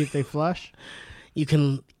toilet and see if they flush. You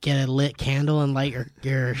can get a lit candle and light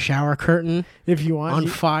your shower curtain If you want. on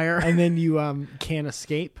fire. And then you can't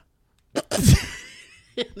escape.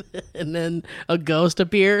 And then a ghost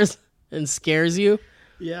appears and scares you.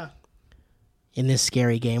 Yeah. In this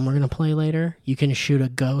scary game we're going to play later, you can shoot a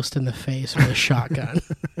ghost in the face with a shotgun.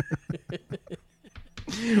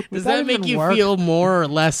 Does that make you feel more or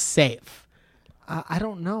less safe? I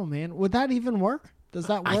don't know, man. Would that even work? Does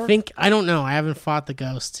that work? I don't know. I haven't fought the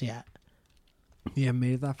ghosts yet. You haven't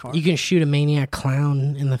made it that far. You can shoot a maniac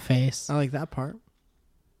clown in the face. I like that part.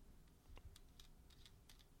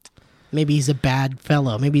 Maybe he's a bad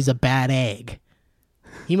fellow. Maybe he's a bad egg.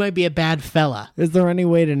 He might be a bad fella. Is there any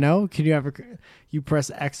way to know? Can you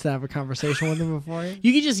press X to have a conversation with him beforehand?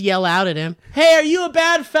 You could just yell out at him, "Hey, are you a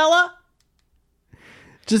bad fella?"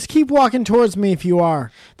 Just keep walking towards me if you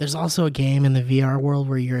are. There's also a game in the VR world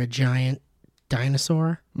where you're a giant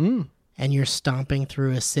dinosaur and you're stomping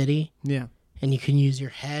through a city Yeah. and you can use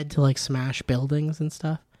your head to like smash buildings and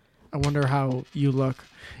stuff. I wonder how you look.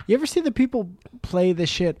 You ever see the people play this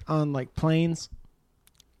shit on like planes?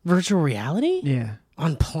 Virtual reality? Yeah.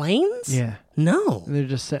 On planes? Yeah. No. They're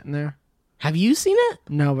just sitting there. Have you seen it?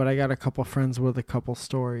 No, but I got a couple friends with a couple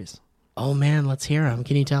stories. Oh man, let's hear them.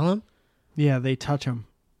 Can you tell them? Yeah, they touch them.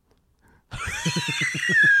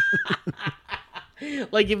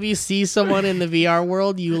 Like if you see someone in the VR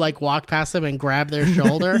world, you like walk past them and grab their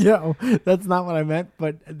shoulder. Yo, that's not what I meant,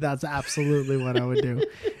 but that's absolutely what I would do.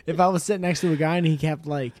 If I was sitting next to a guy and he kept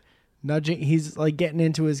like nudging, he's like getting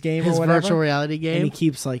into his game His or whatever, virtual reality and game. he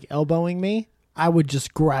keeps like elbowing me, I would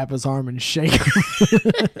just grab his arm and shake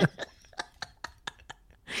him.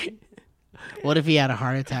 What if he had a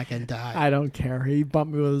heart attack and died? I don't care. He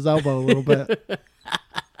bumped me with his elbow a little bit.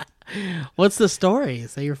 What's the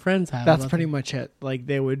stories that your friends have? That's about pretty them? much it. Like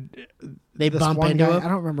they would, They this bump one into guy, him? I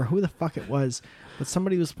don't remember who the fuck it was, but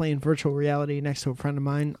somebody was playing virtual reality next to a friend of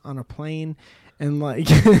mine on a plane, and like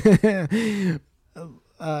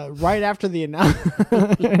right after the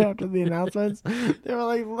announcements, they were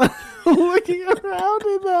like looking around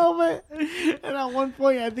in the helmet, and at one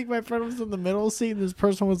point, I think my friend was in the middle seat, and this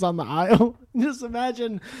person was on the aisle. Just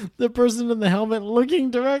imagine the person in the helmet looking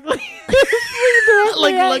directly,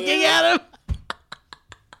 Like at looking you. at him.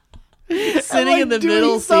 And, Sitting like, in the doing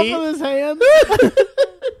middle stuff seat. with his hands.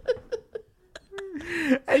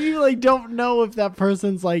 And you like don't know if that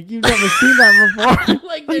person's like you've never seen that before.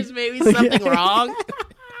 Like there's maybe something wrong.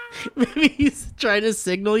 Maybe he's trying to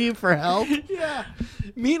signal you for help. Yeah.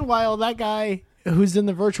 Meanwhile, that guy who's in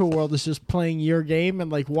the virtual world is just playing your game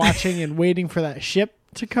and like watching and waiting for that ship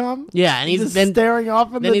to come. Yeah, and he's Just then staring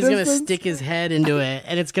off in then the he's distance. gonna stick his head into it,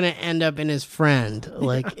 and it's gonna end up in his friend,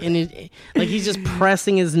 like in his, like he's just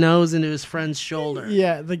pressing his nose into his friend's shoulder.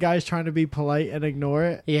 Yeah, the guy's trying to be polite and ignore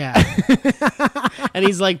it. Yeah, and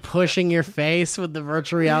he's like pushing your face with the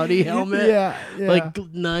virtual reality helmet. Yeah. Like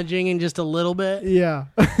nudging in just a little bit. yeah.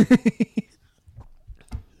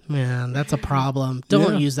 Man, that's a problem.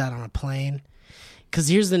 Don't Yeah. use that on a plane. Because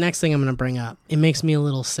here's the next thing I'm gonna bring up. It makes me a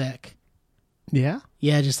little sick. Yeah.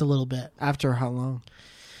 Yeah, just a little bit. After how long?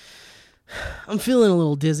 I'm feeling a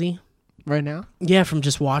little dizzy. Right now? Yeah, from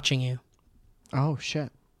just watching you. Oh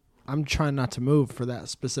shit. I'm trying not to move for that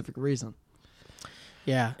specific reason.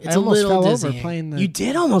 Yeah, it's I a almost little fell over dizzying. playing the- You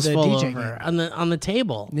did almost the fall DJ over game. on the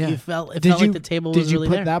table. Yeah. You felt like the table was really Did you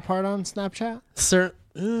put there. that part on Snapchat? Sir,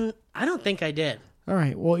 I don't think I did. All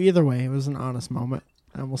right. Well, either way, it was an honest moment.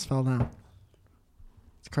 I almost fell down.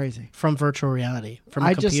 It's crazy. From virtual reality, from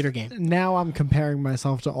a computer game. Now I'm comparing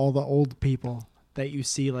myself to all the old people that you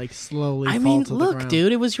see like slowly I fall mean, to the look, ground.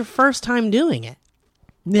 dude, it was your first time doing it.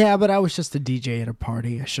 Yeah, but I was just a DJ at a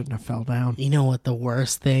party. I shouldn't have fell down. You know what the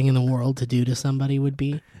worst thing in the world to do to somebody would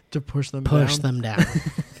be? To push them Push down. them down.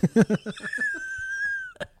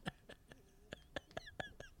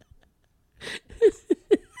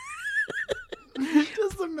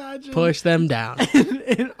 Just imagine Push them down.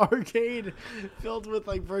 an arcade filled with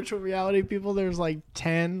like virtual reality people. There's like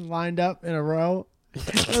 10 lined up in a row.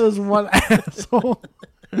 There's one asshole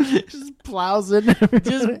just plows in.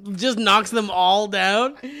 just knocks them all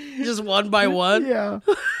down, just one by one. Yeah,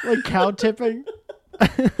 like cow tipping.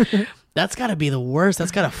 That's got to be the worst.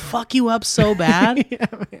 That's got to fuck you up so bad. Yeah,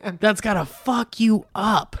 man. That's got to fuck you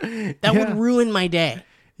up. That would ruin my day.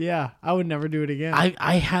 Yeah, I would never do it again.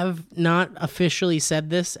 I have not officially said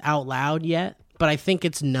this out loud yet, but I think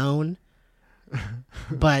it's known.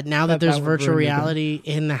 But now that there's would virtual ruin your day. reality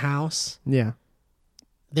in the house, Yeah.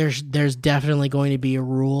 there's definitely going to be a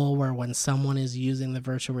rule where when someone is using the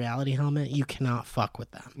virtual reality helmet, you cannot fuck with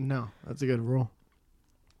them. No, that's a good rule.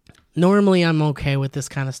 Normally, I'm okay with this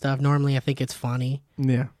kind of stuff. Normally, I think it's funny.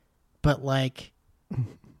 Yeah. But, like,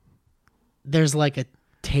 there's, like, a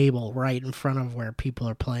table right in front of where people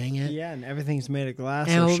are playing it. Yeah, and everything's made of glass.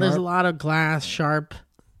 And or there's a sharp. lot of glass, sharp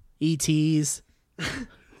ETs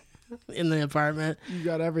in the apartment. You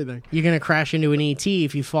got everything. You're going to crash into an ET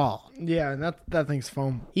if you fall. Yeah, and that thing's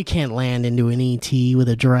foam. You can't land into an ET with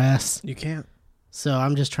a dress. You can't. So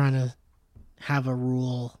I'm just trying to have a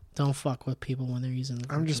rule. Don't fuck with people when they're using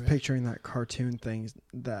the I'm just virtual picturing that cartoon thing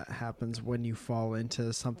that happens when you fall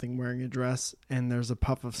into something wearing a dress and there's a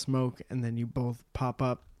puff of smoke and then you both pop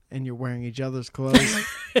up and you're wearing each other's clothes.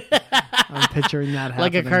 I'm picturing that happening.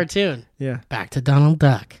 like a cartoon. Yeah. Back to Donald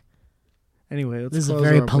Duck. Anyway, let's This is a close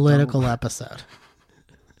very her up with political Donald. episode.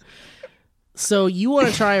 So you want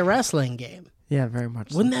to try a wrestling game? Yeah, very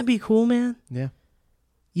much. Wouldn't that be cool, man? Yeah.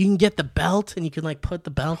 You can get the belt and you can like put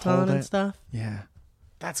the belt Hold on and it. stuff. Yeah.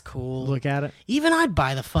 That's cool. Look at it. Even I'd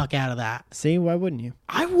buy the fuck out of that. See, why wouldn't you?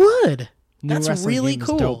 I would. New That's wrestling really game is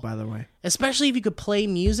cool. dope, by the way. Especially if you could play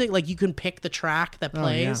music, like you can pick the track that Oh, yeah.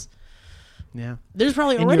 plays. Yeah. There's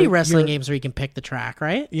probably And already you're- wrestling you're- games where you can pick the track,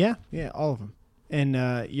 right? Yeah, all of them. And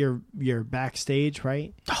you're backstage,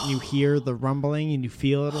 right? You hear the rumbling and you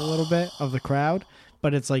feel it a little bit of the crowd,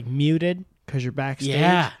 but it's like muted because you're backstage.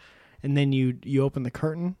 Yeah. And then you open the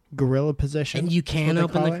curtain, gorilla position. And you is can what they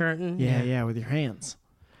open call the it. curtain? Yeah, Yeah. with your hands.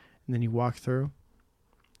 And then you walk through,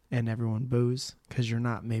 and everyone boos because you're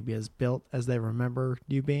not maybe as built as they remember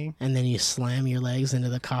you being. And then you slam your legs into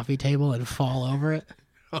the coffee table and fall over it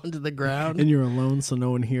onto the ground. And you're alone, so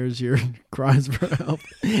no one hears your cries for help.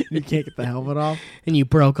 You can't get the helmet off. And you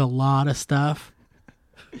broke a lot of stuff.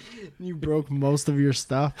 You broke most of your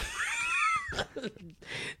stuff.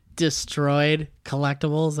 Destroyed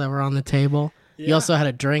collectibles that were on the table. You Yeah. also had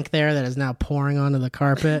a drink there that is now pouring onto the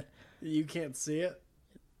carpet. You can't see it.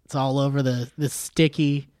 It's all over the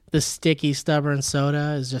sticky stubborn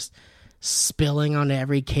soda is just spilling onto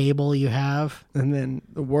every cable you have. And then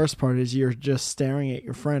the worst part is you're just staring at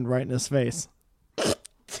your friend right in his face.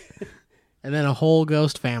 And then a whole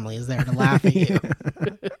ghost family is there to laugh at you.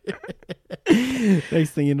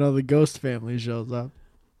 Next thing you know, the ghost family shows up.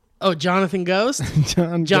 Oh, Jonathan Ghost?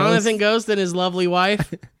 Jonathan Ghost and his lovely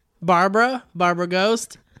wife, Barbara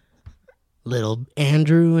Ghost. Little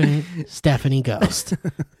Andrew and Stephanie Ghost.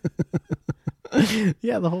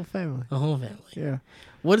 Yeah, the whole family. The whole family. Yeah.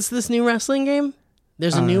 What's this new wrestling game?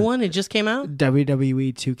 There's a new one? It just came out?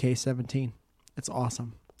 WWE 2K17. It's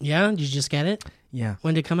awesome. Yeah? Did you just get it? Yeah.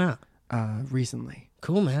 When did it come out? Recently.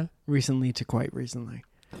 Cool, man. Recently to quite recently.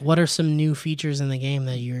 What are some new features in the game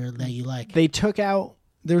that you like? They took out...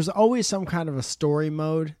 There's always some kind of a story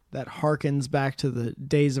mode that harkens back to the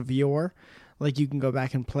days of yore. Like you can go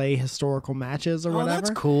back and play historical matches or Oh, whatever. that's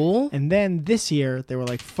cool. And then this year they were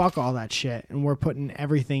like, fuck all that shit. And we're putting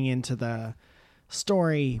everything into the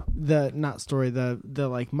story, the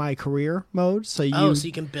like my career mode. So you, So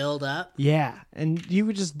you can build up? yeah. And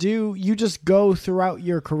you just go throughout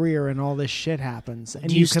your career and all this shit happens. And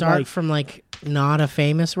Do you could, start like, from like not a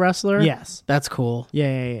famous wrestler? yes. That's cool.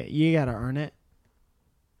 Yeah. You got to earn it.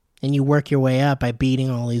 And you work your way up by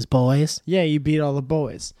beating all these boys. Yeah. You beat all the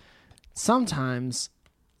boys. Sometimes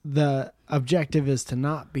the objective is to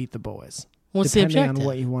not beat the boys. What's the depending objective? on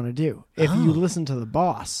what you want to do. If Oh. you listen to the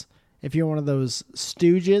boss, if you're one of those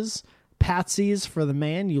stooges, patsies for the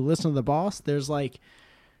man, you listen to the boss. There's like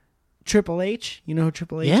Triple H. You know who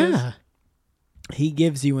Triple H is? Yeah. He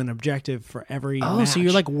gives you an objective for every Oh, match. so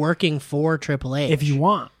you're like working for Triple H. if you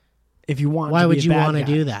want. Why to would be a you bad want to guy.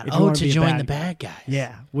 do that? If you Oh, wanna to be a join the guy. bad guys.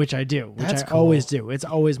 Yeah, which I do. Which That's I always cool. do. It's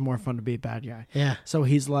always more fun to be a bad guy. Yeah. So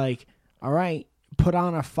he's like, all right, put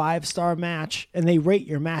on a 5-star match, and they rate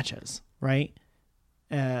your matches, right?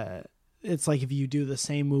 It's like if you do the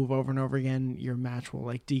same move over and over again, your match will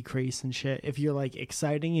like decrease and shit. If you're like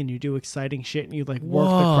exciting and you do exciting shit and you like work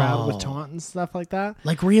the crowd with Whoa. taunt and stuff like that,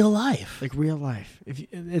 Like real life. like real life. If you,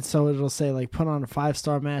 it's so it'll say like put on a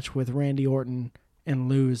 5-star match with Randy Orton and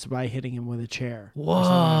lose by hitting him with a chair. or something like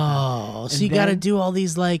that. Whoa. So And you got to then- do all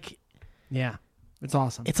these like, Yeah, it's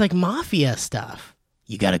awesome. it's like mafia stuff.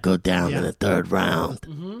 You got to go down Yeah. in the third round.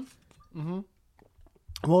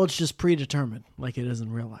 Well, it's just predetermined, like it is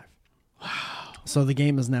in real life. So the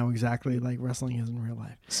game is now exactly like wrestling is in real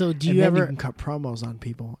life. So do And you then ever you can cut promos on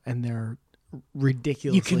people, and they're you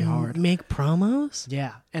ridiculously can hard. make promos?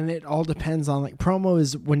 Yeah, and it all depends on like promo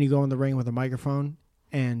is when you go in the ring with a microphone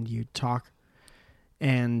and you talk,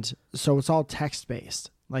 and so it's all text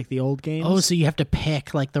based like the old games. Oh, so you have to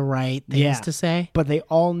pick like the right things Yeah. to say? But they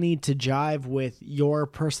all need to jive with your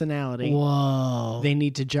personality. Whoa. They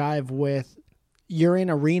need to jive with. You're in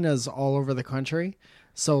arenas all over the country,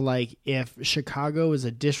 so like if Chicago is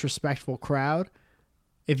a disrespectful crowd,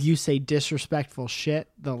 if you say disrespectful shit,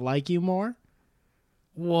 they'll like you more.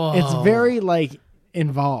 Whoa. It's very like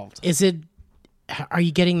involved. Is it are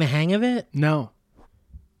you getting the hang of it? No.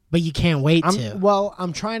 But you can't wait to.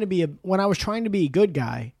 I'm trying to be when I was trying to be a good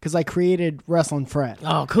guy because I created Wrestling Fred.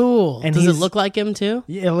 Oh, cool. And Does it he's- look like him too?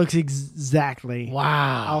 Yeah, it looks exactly.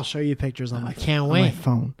 Wow. I'll show you pictures on my can't on my wait.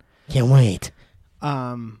 phone. Can't wait.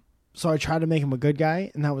 So I tried to make him a good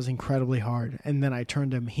guy, and that was incredibly hard. And then I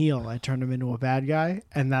turned him heel. I turned him into a bad guy,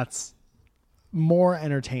 and that's more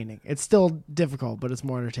entertaining. It's still difficult, but it's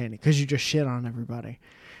more entertaining because you just shit on everybody.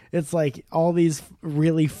 It's like all these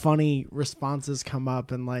really funny responses come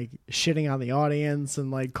up, and like shitting on the audience, and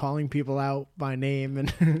like calling people out by name,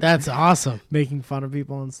 and That's awesome. making fun of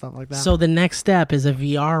people and stuff like that. So the next step is a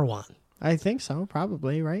VR one. I think so,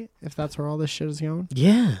 probably, right? If that's where all this shit is going.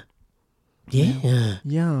 Yeah. Yeah.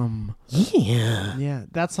 Yum. Yeah. Yeah,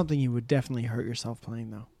 that's something you would definitely hurt yourself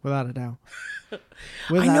playing, though, without a doubt.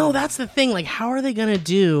 I know that's the thing. Like, how are they gonna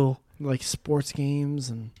do? Like sports games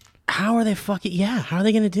and How are they fucking? Yeah. How are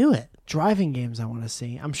they gonna do it? driving games. I want to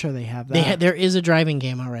see. I'm sure they have that. There is a driving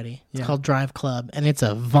game already. It's Yeah. called Drive Club, and it's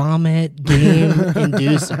a vomit game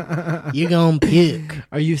inducer. You gonna puke?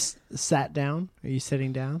 Are you sat down? Are you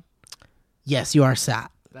sitting down? Yes, you are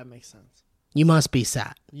sat. That makes sense. You must be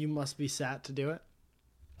sat. You must be sat to do it.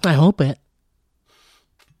 I hope it.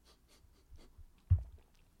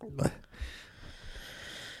 What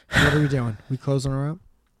are we doing? We closing her up?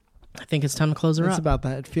 I think it's time to close her It's up. about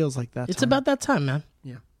that. It feels like that. It's time. about that time, man.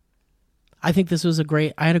 Yeah. I think this was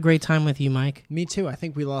I had a great time with you, Mike. Me too. I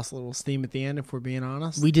think we lost a little steam at the end, if we're being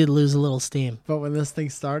honest. We did lose a little steam. But when this thing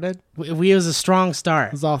started, It was a strong start.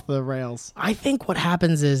 it was off the rails. I think what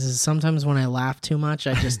happens is sometimes when I laugh too much,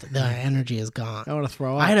 I just the energy is gone. I want to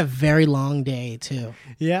throw up. I had a very long day too.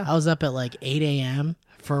 yeah. I was up at like 8 a.m.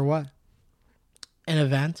 For what? an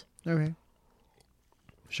event, Okay.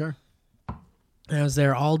 Sure. and I was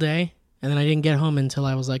there all day, and then I didn't get home until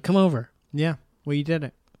I was like, "Come over." Yeah. Well, you did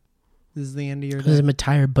it. This is the end of your Because day. I'm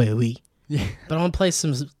tired, boy. Yeah. But I want to play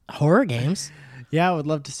some horror games. Yeah, I would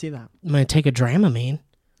love to see that. I'm gonna take a Dramamine.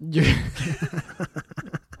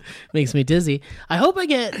 Makes me dizzy. I hope I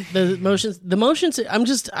get the motions. The motions.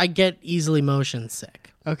 I get easily motion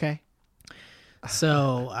sick. Okay.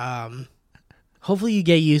 So hopefully you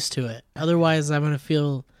get used to it. Otherwise, I'm gonna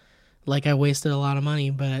feel like I wasted a lot of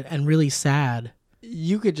money, and really sad.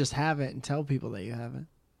 You could just have it and tell people that you have it.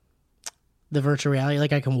 The virtual reality,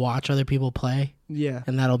 like I can watch other people play, Yeah.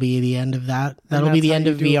 and that'll be the end of that. That'll be that's the how end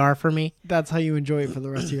you of do it. VR for me. That's how you enjoy it for the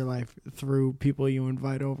rest of your life, through people you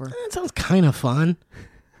invite over. That sounds kind of fun.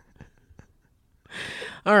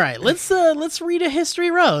 All right, let's read a history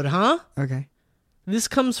road, huh? Okay. This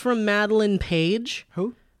comes from Madeline Page.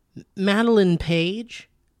 Who? Madeline Page.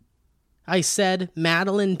 I said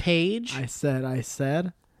Madeline Page. I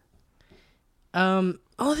said.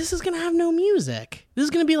 Oh, this is going to have no music. This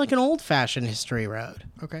is going to be like an old-fashioned history road.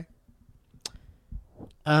 Okay.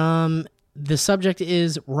 The subject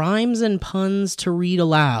is rhymes and puns to read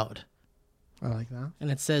aloud. I like that.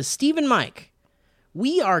 And it says, Steve and Mike,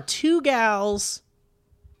 we are two gals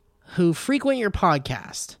who frequent your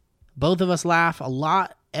podcast. Both of us laugh a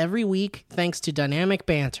lot every week thanks to dynamic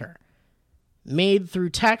banter. Made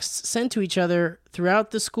through texts sent to each other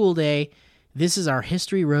throughout the school day, this is our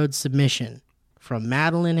History Road submission from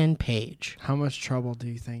Madeline and Paige. How much trouble do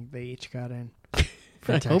you think they each got in? I hope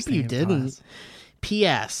you texting in didn't. class?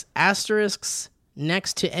 P.S. Asterisks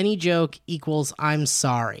next to any joke equals I'm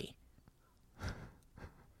sorry.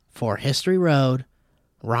 For History Road,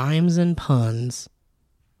 rhymes and puns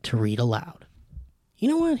to read aloud. You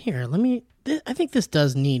know what? Here, I think this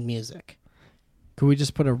does need music. Could we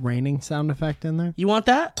just put a raining sound effect in there? You want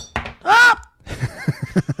that? Ah!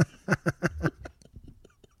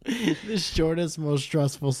 The shortest, most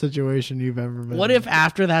stressful situation you've ever been What in. if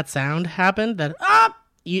after that sound happened, that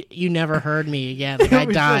you never heard me again? Like I It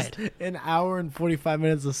was died. just an hour and 45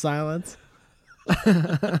 minutes of silence.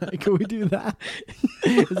 Can we do that?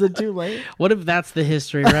 Is it too late? What if that's the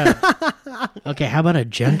History Road? Okay, how about a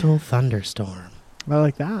gentle thunderstorm? I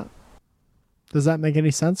like that. Does that make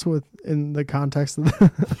any sense in the context of, of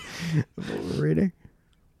what we're reading?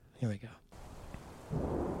 Here we go.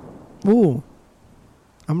 Ooh.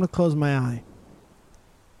 I'm going to close my eye.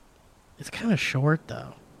 It's kind of short,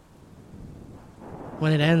 though.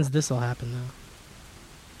 When it ends, this will happen, though.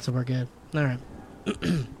 So we're good. All right.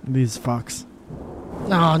 These fucks.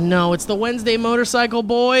 Oh, no. It's the Wednesday Motorcycle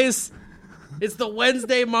Boys. It's the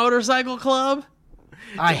Wednesday Motorcycle Club.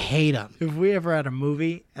 I hate them. If we ever had a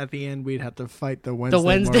movie, at the end, we'd have to fight the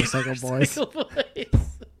Wednesday, Motorcycle Boys. Boys.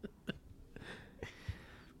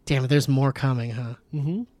 Damn it, there's more coming, huh?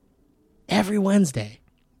 Mm-hmm. Every Wednesday.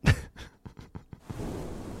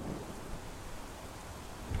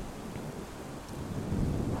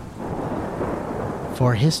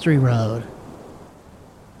 For History Road.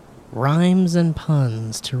 Rhymes and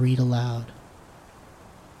puns to read aloud.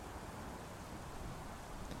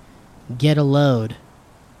 Get a load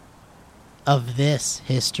of this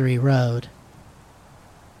History Road.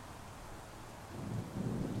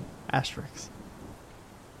 Asterisks.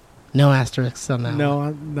 No asterisks on that one. No,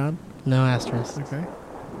 none? No asterisks. Okay.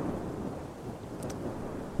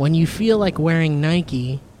 When you feel like wearing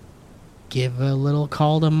Nike, give a little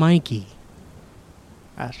call to Mikey.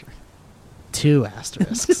 Asterisk. 2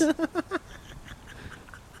 asterisks.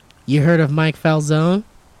 You heard of Mike Falzone?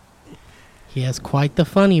 He has quite the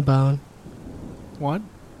funny bone. 1?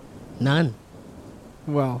 None.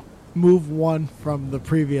 Well, move 1 from the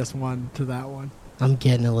previous one to that one. I'm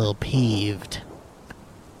getting a little peeved.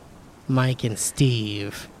 Mike and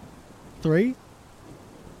Steve. 3?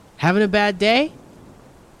 Having a bad day?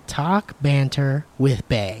 Talk banter with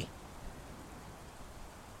Bay.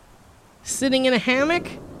 Sitting in a hammock?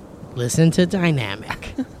 Listen to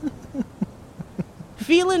Dynamic.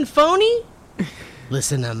 Feeling phony?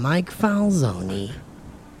 Listen to Mike Falzone.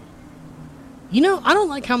 You know, I don't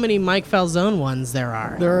like how many Mike Falzone ones there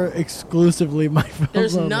are. They're exclusively Mike Falzone.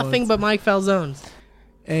 There's nothing but Mike Falzones.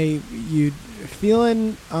 Hey, you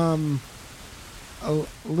feeling a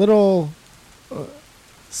little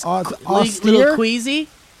austere? Little queasy?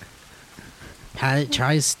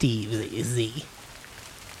 Try Steve Z.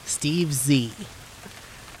 Steve Z.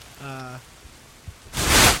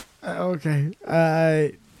 Okay.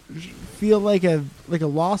 Feel like a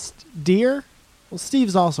lost deer? Well,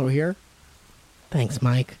 Steve's also here. Thanks,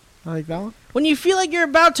 Mike. I like that one. When you feel like you're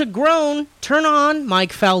about to groan, turn on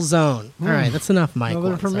Mike Falzone. All right, that's enough Mike Another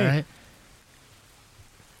ones, for me. all right?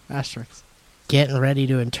 Asterisks. Getting ready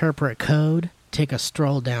to interpret code, take a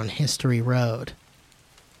stroll down History Road.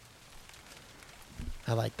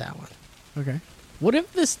 I like that one. Okay. What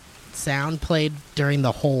if this sound played during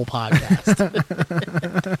the whole podcast?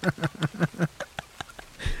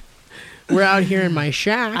 We're out here in my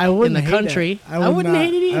shack in the country. I wouldn't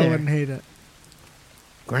hate it either. I wouldn't hate it.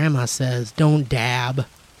 Grandma says, don't dab.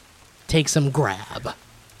 Take some grab.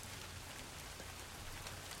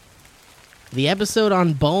 The episode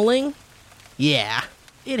on bowling? Yeah,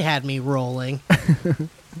 it had me rolling.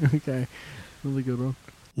 Okay. Really good one.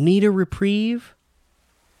 Need a reprieve?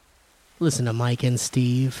 Listen to Mike and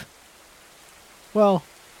Steve. Well,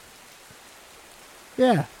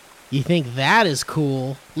 yeah. You think that is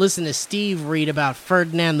cool? Listen to Steve read about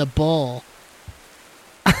Ferdinand the Bull.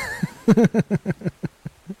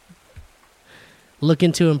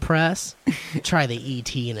 Looking to impress? Try the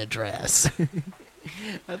E.T. in a dress.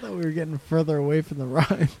 I thought we were getting further away from the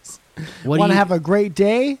rhymes. What Want do to you... have a great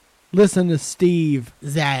day? Listen to Steve.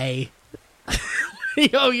 Zay.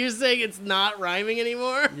 Yo, you're saying it's not rhyming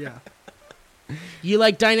anymore? Yeah. You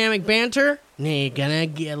like dynamic banter? Nah, you're gonna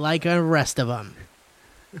get like the rest of them.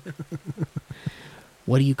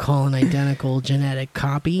 What do you call an identical genetic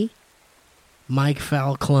copy? Mike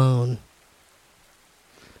Fowl clone.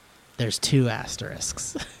 There's 2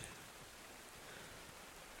 asterisks.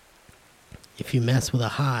 If you mess with a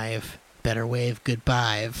hive, better wave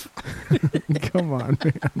goodbye. Come on,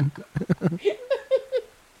 man.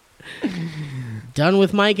 Done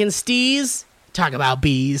with Mike and Steez? Talk about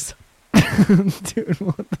bees. Dude,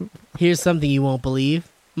 what the... Here's something you won't believe.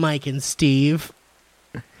 Mike and Steve.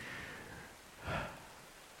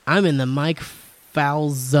 I'm in the Mike Fowl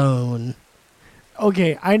zone.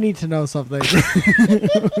 Okay, I need to know something.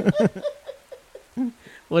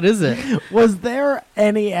 What is it? Was there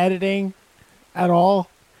any editing at all?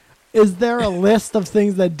 Is there a list of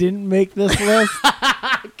things that didn't make this list?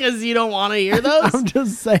 Because you don't want to hear those? I'm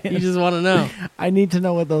just saying. You just want to know. I need to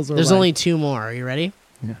know what those are. There's like. only 2 more. Are you ready?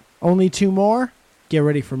 Yeah. Only 2 more? Get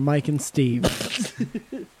ready for Mike and Steve.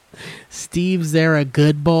 Steve's there a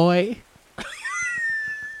good boy?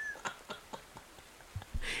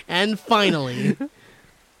 And finally,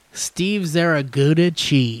 Steve's there a Gouda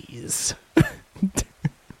cheese?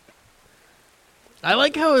 I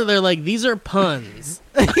like how they're like, these are puns.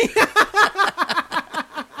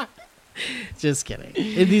 Just kidding.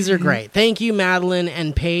 These are great. Thank you, Madeline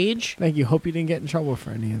and Paige. Thank you. Hope you didn't get in trouble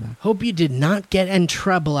for any of that. Hope you did not get in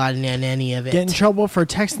trouble on any of it. Get in trouble for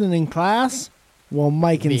texting in class? Well,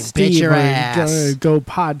 Mike and Bitch Steve your are ass. gonna go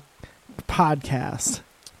podcast.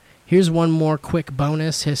 Here's one more quick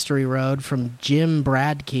bonus history road from Jim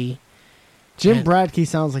Bradkey. Jim And- Bradkey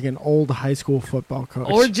sounds like an old high school football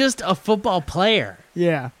coach. Or just a football player.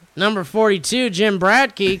 yeah. Number 42, Jim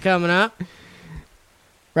Bradkey coming up.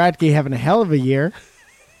 Bradkey having a hell of a year.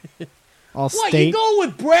 All What, state. you going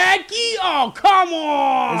with Bradkey? Oh, come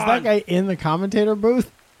on. Is that guy in the commentator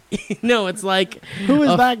booth? No, it's like... Who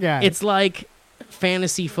is that guy? It's like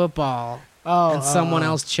fantasy football. And someone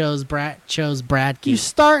else chose Bradkey. You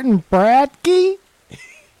starting Bradkey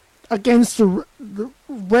against the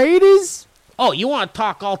Raiders? Oh, you want to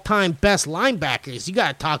talk all-time best linebackers? You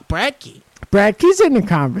got to talk Bradkey. Bradkey's in the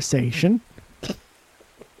conversation.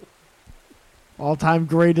 All-time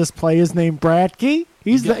greatest players named Bradkey.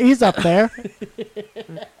 He's up there.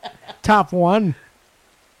 Top one.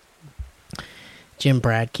 Jim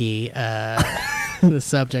Bradkey, the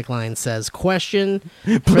subject line says, question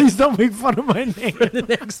Please don't make fun of my name. for the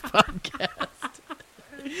next podcast.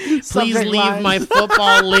 Please Subject leave line. my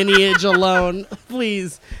football lineage alone.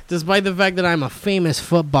 Please. Despite the fact that I'm a famous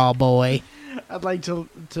football boy. I'd like to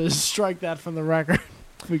strike that from the record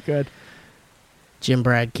if we could. Jim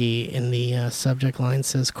Bradkey in the subject line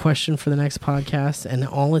says, question for the next podcast. And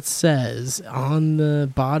all it says on the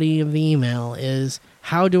body of the email is,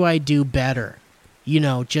 how do I do better? You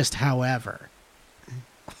know, just however.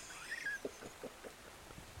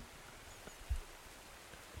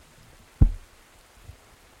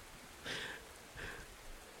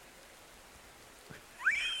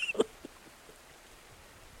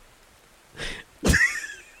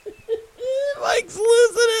 Mike's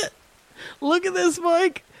losing it. Look at this,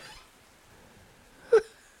 Mike.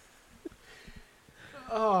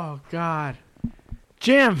 Oh, God.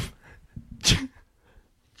 Jim.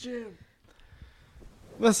 Jim.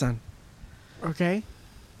 Listen. Okay?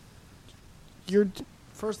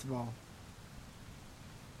 First of all,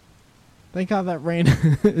 thank God that rain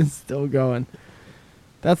is still going.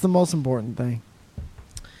 That's the most important thing.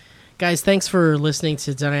 Guys, thanks for listening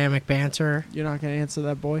to Dynamic Banter. You're not going to answer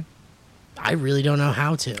that boy? I really don't know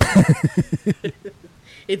how to.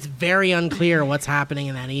 It's very unclear what's happening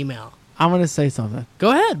in that email. I'm going to say something.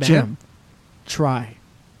 Go ahead, man. Jim, try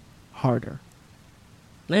harder.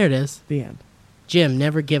 There it is. The end. Jim,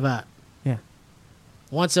 never give up. Yeah.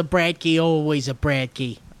 Once a Bradkey, always a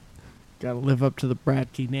Bradkey. Got to live up to the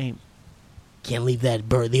Bradkey name. Can't leave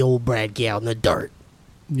the old Bradkey out in the dirt.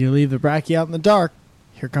 You leave the Bradkey out in the dark.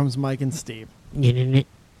 Here comes Mike and Steve. You're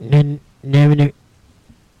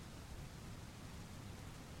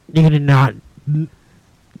gonna not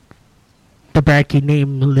the Bradkey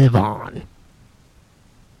name live on.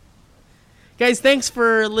 Guys, thanks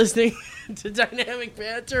for listening to Dynamic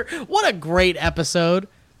Banter. What a great episode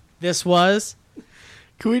this was.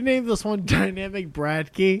 Can we name this one Dynamic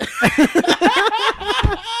Bradkey?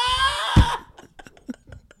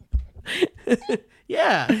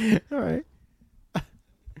 Yeah. All right. All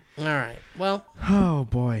right. Well. Oh,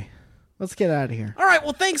 boy. Let's get out of here. All right.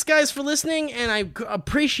 Well, thanks, guys, for listening, and I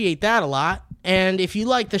appreciate that a lot. And if you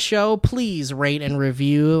like the show, please rate and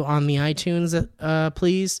review on the iTunes,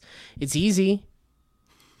 please. It's easy.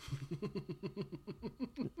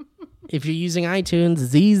 If you're using iTunes,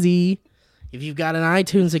 it's easy. If you've got an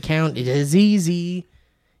iTunes account, it is easy.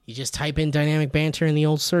 You just type in Dynamic Banter in the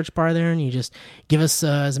old search bar there, and you just give us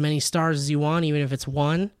as many stars as you want, even if it's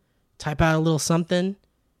one. Type out a little something.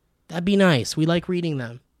 That'd be nice. We like reading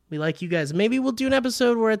them. We like you guys. Maybe we'll do an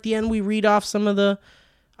episode where at the end we read off some of the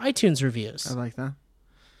iTunes reviews. I like that.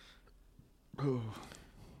 All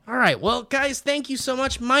right. Well, guys, thank you so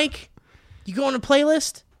much. Mike, you going to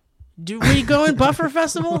playlist? Where you going? Buffer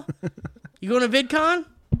Festival? You going to VidCon?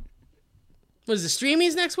 What is it,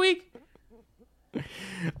 Streamies next week?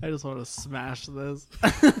 I just want to smash this.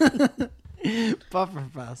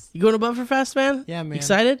 Bufferfest. You going to Bufferfest, man? Yeah, man.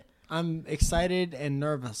 Excited? I'm excited and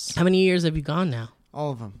nervous. How many years have you gone now?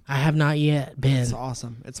 All of them. I have not yet been. It's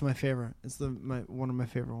awesome. It's my favorite. It's one of my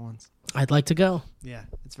favorite ones. I'd like to go. Yeah,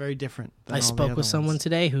 it's very different. Than I all the spoke other with someone ones.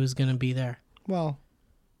 today who's going to be there. Well,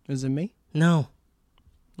 is it me? No.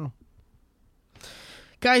 Oh.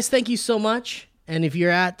 Guys, thank you so much. And if you're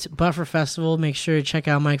at Buffer Festival, make sure to check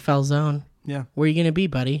out Mike Falzone. Yeah, Where are you going to be,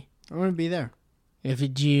 buddy? I'm gonna be there. Do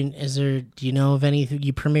you know of any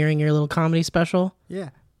you premiering your little comedy special? Yeah,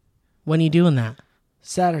 When are you doing that?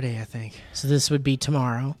 Saturday, I think. So this would be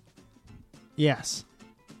tomorrow. Yes,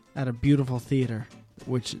 at a beautiful theater,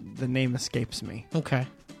 which the name escapes me. Okay.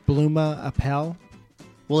 Bluma Appel.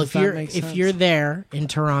 Well, Does that make if sense? you're there in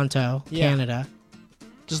Toronto, Yeah. Canada,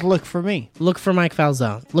 Just look for me. look for Mike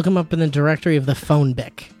Falzone. Look him up in the directory of the phone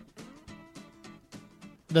bic.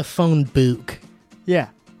 The phone book. Yeah.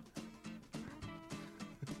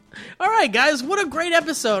 All right, guys, what a great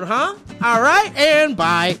episode, huh? All right, and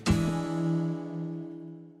bye.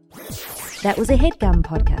 That was a HeadGum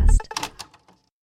podcast.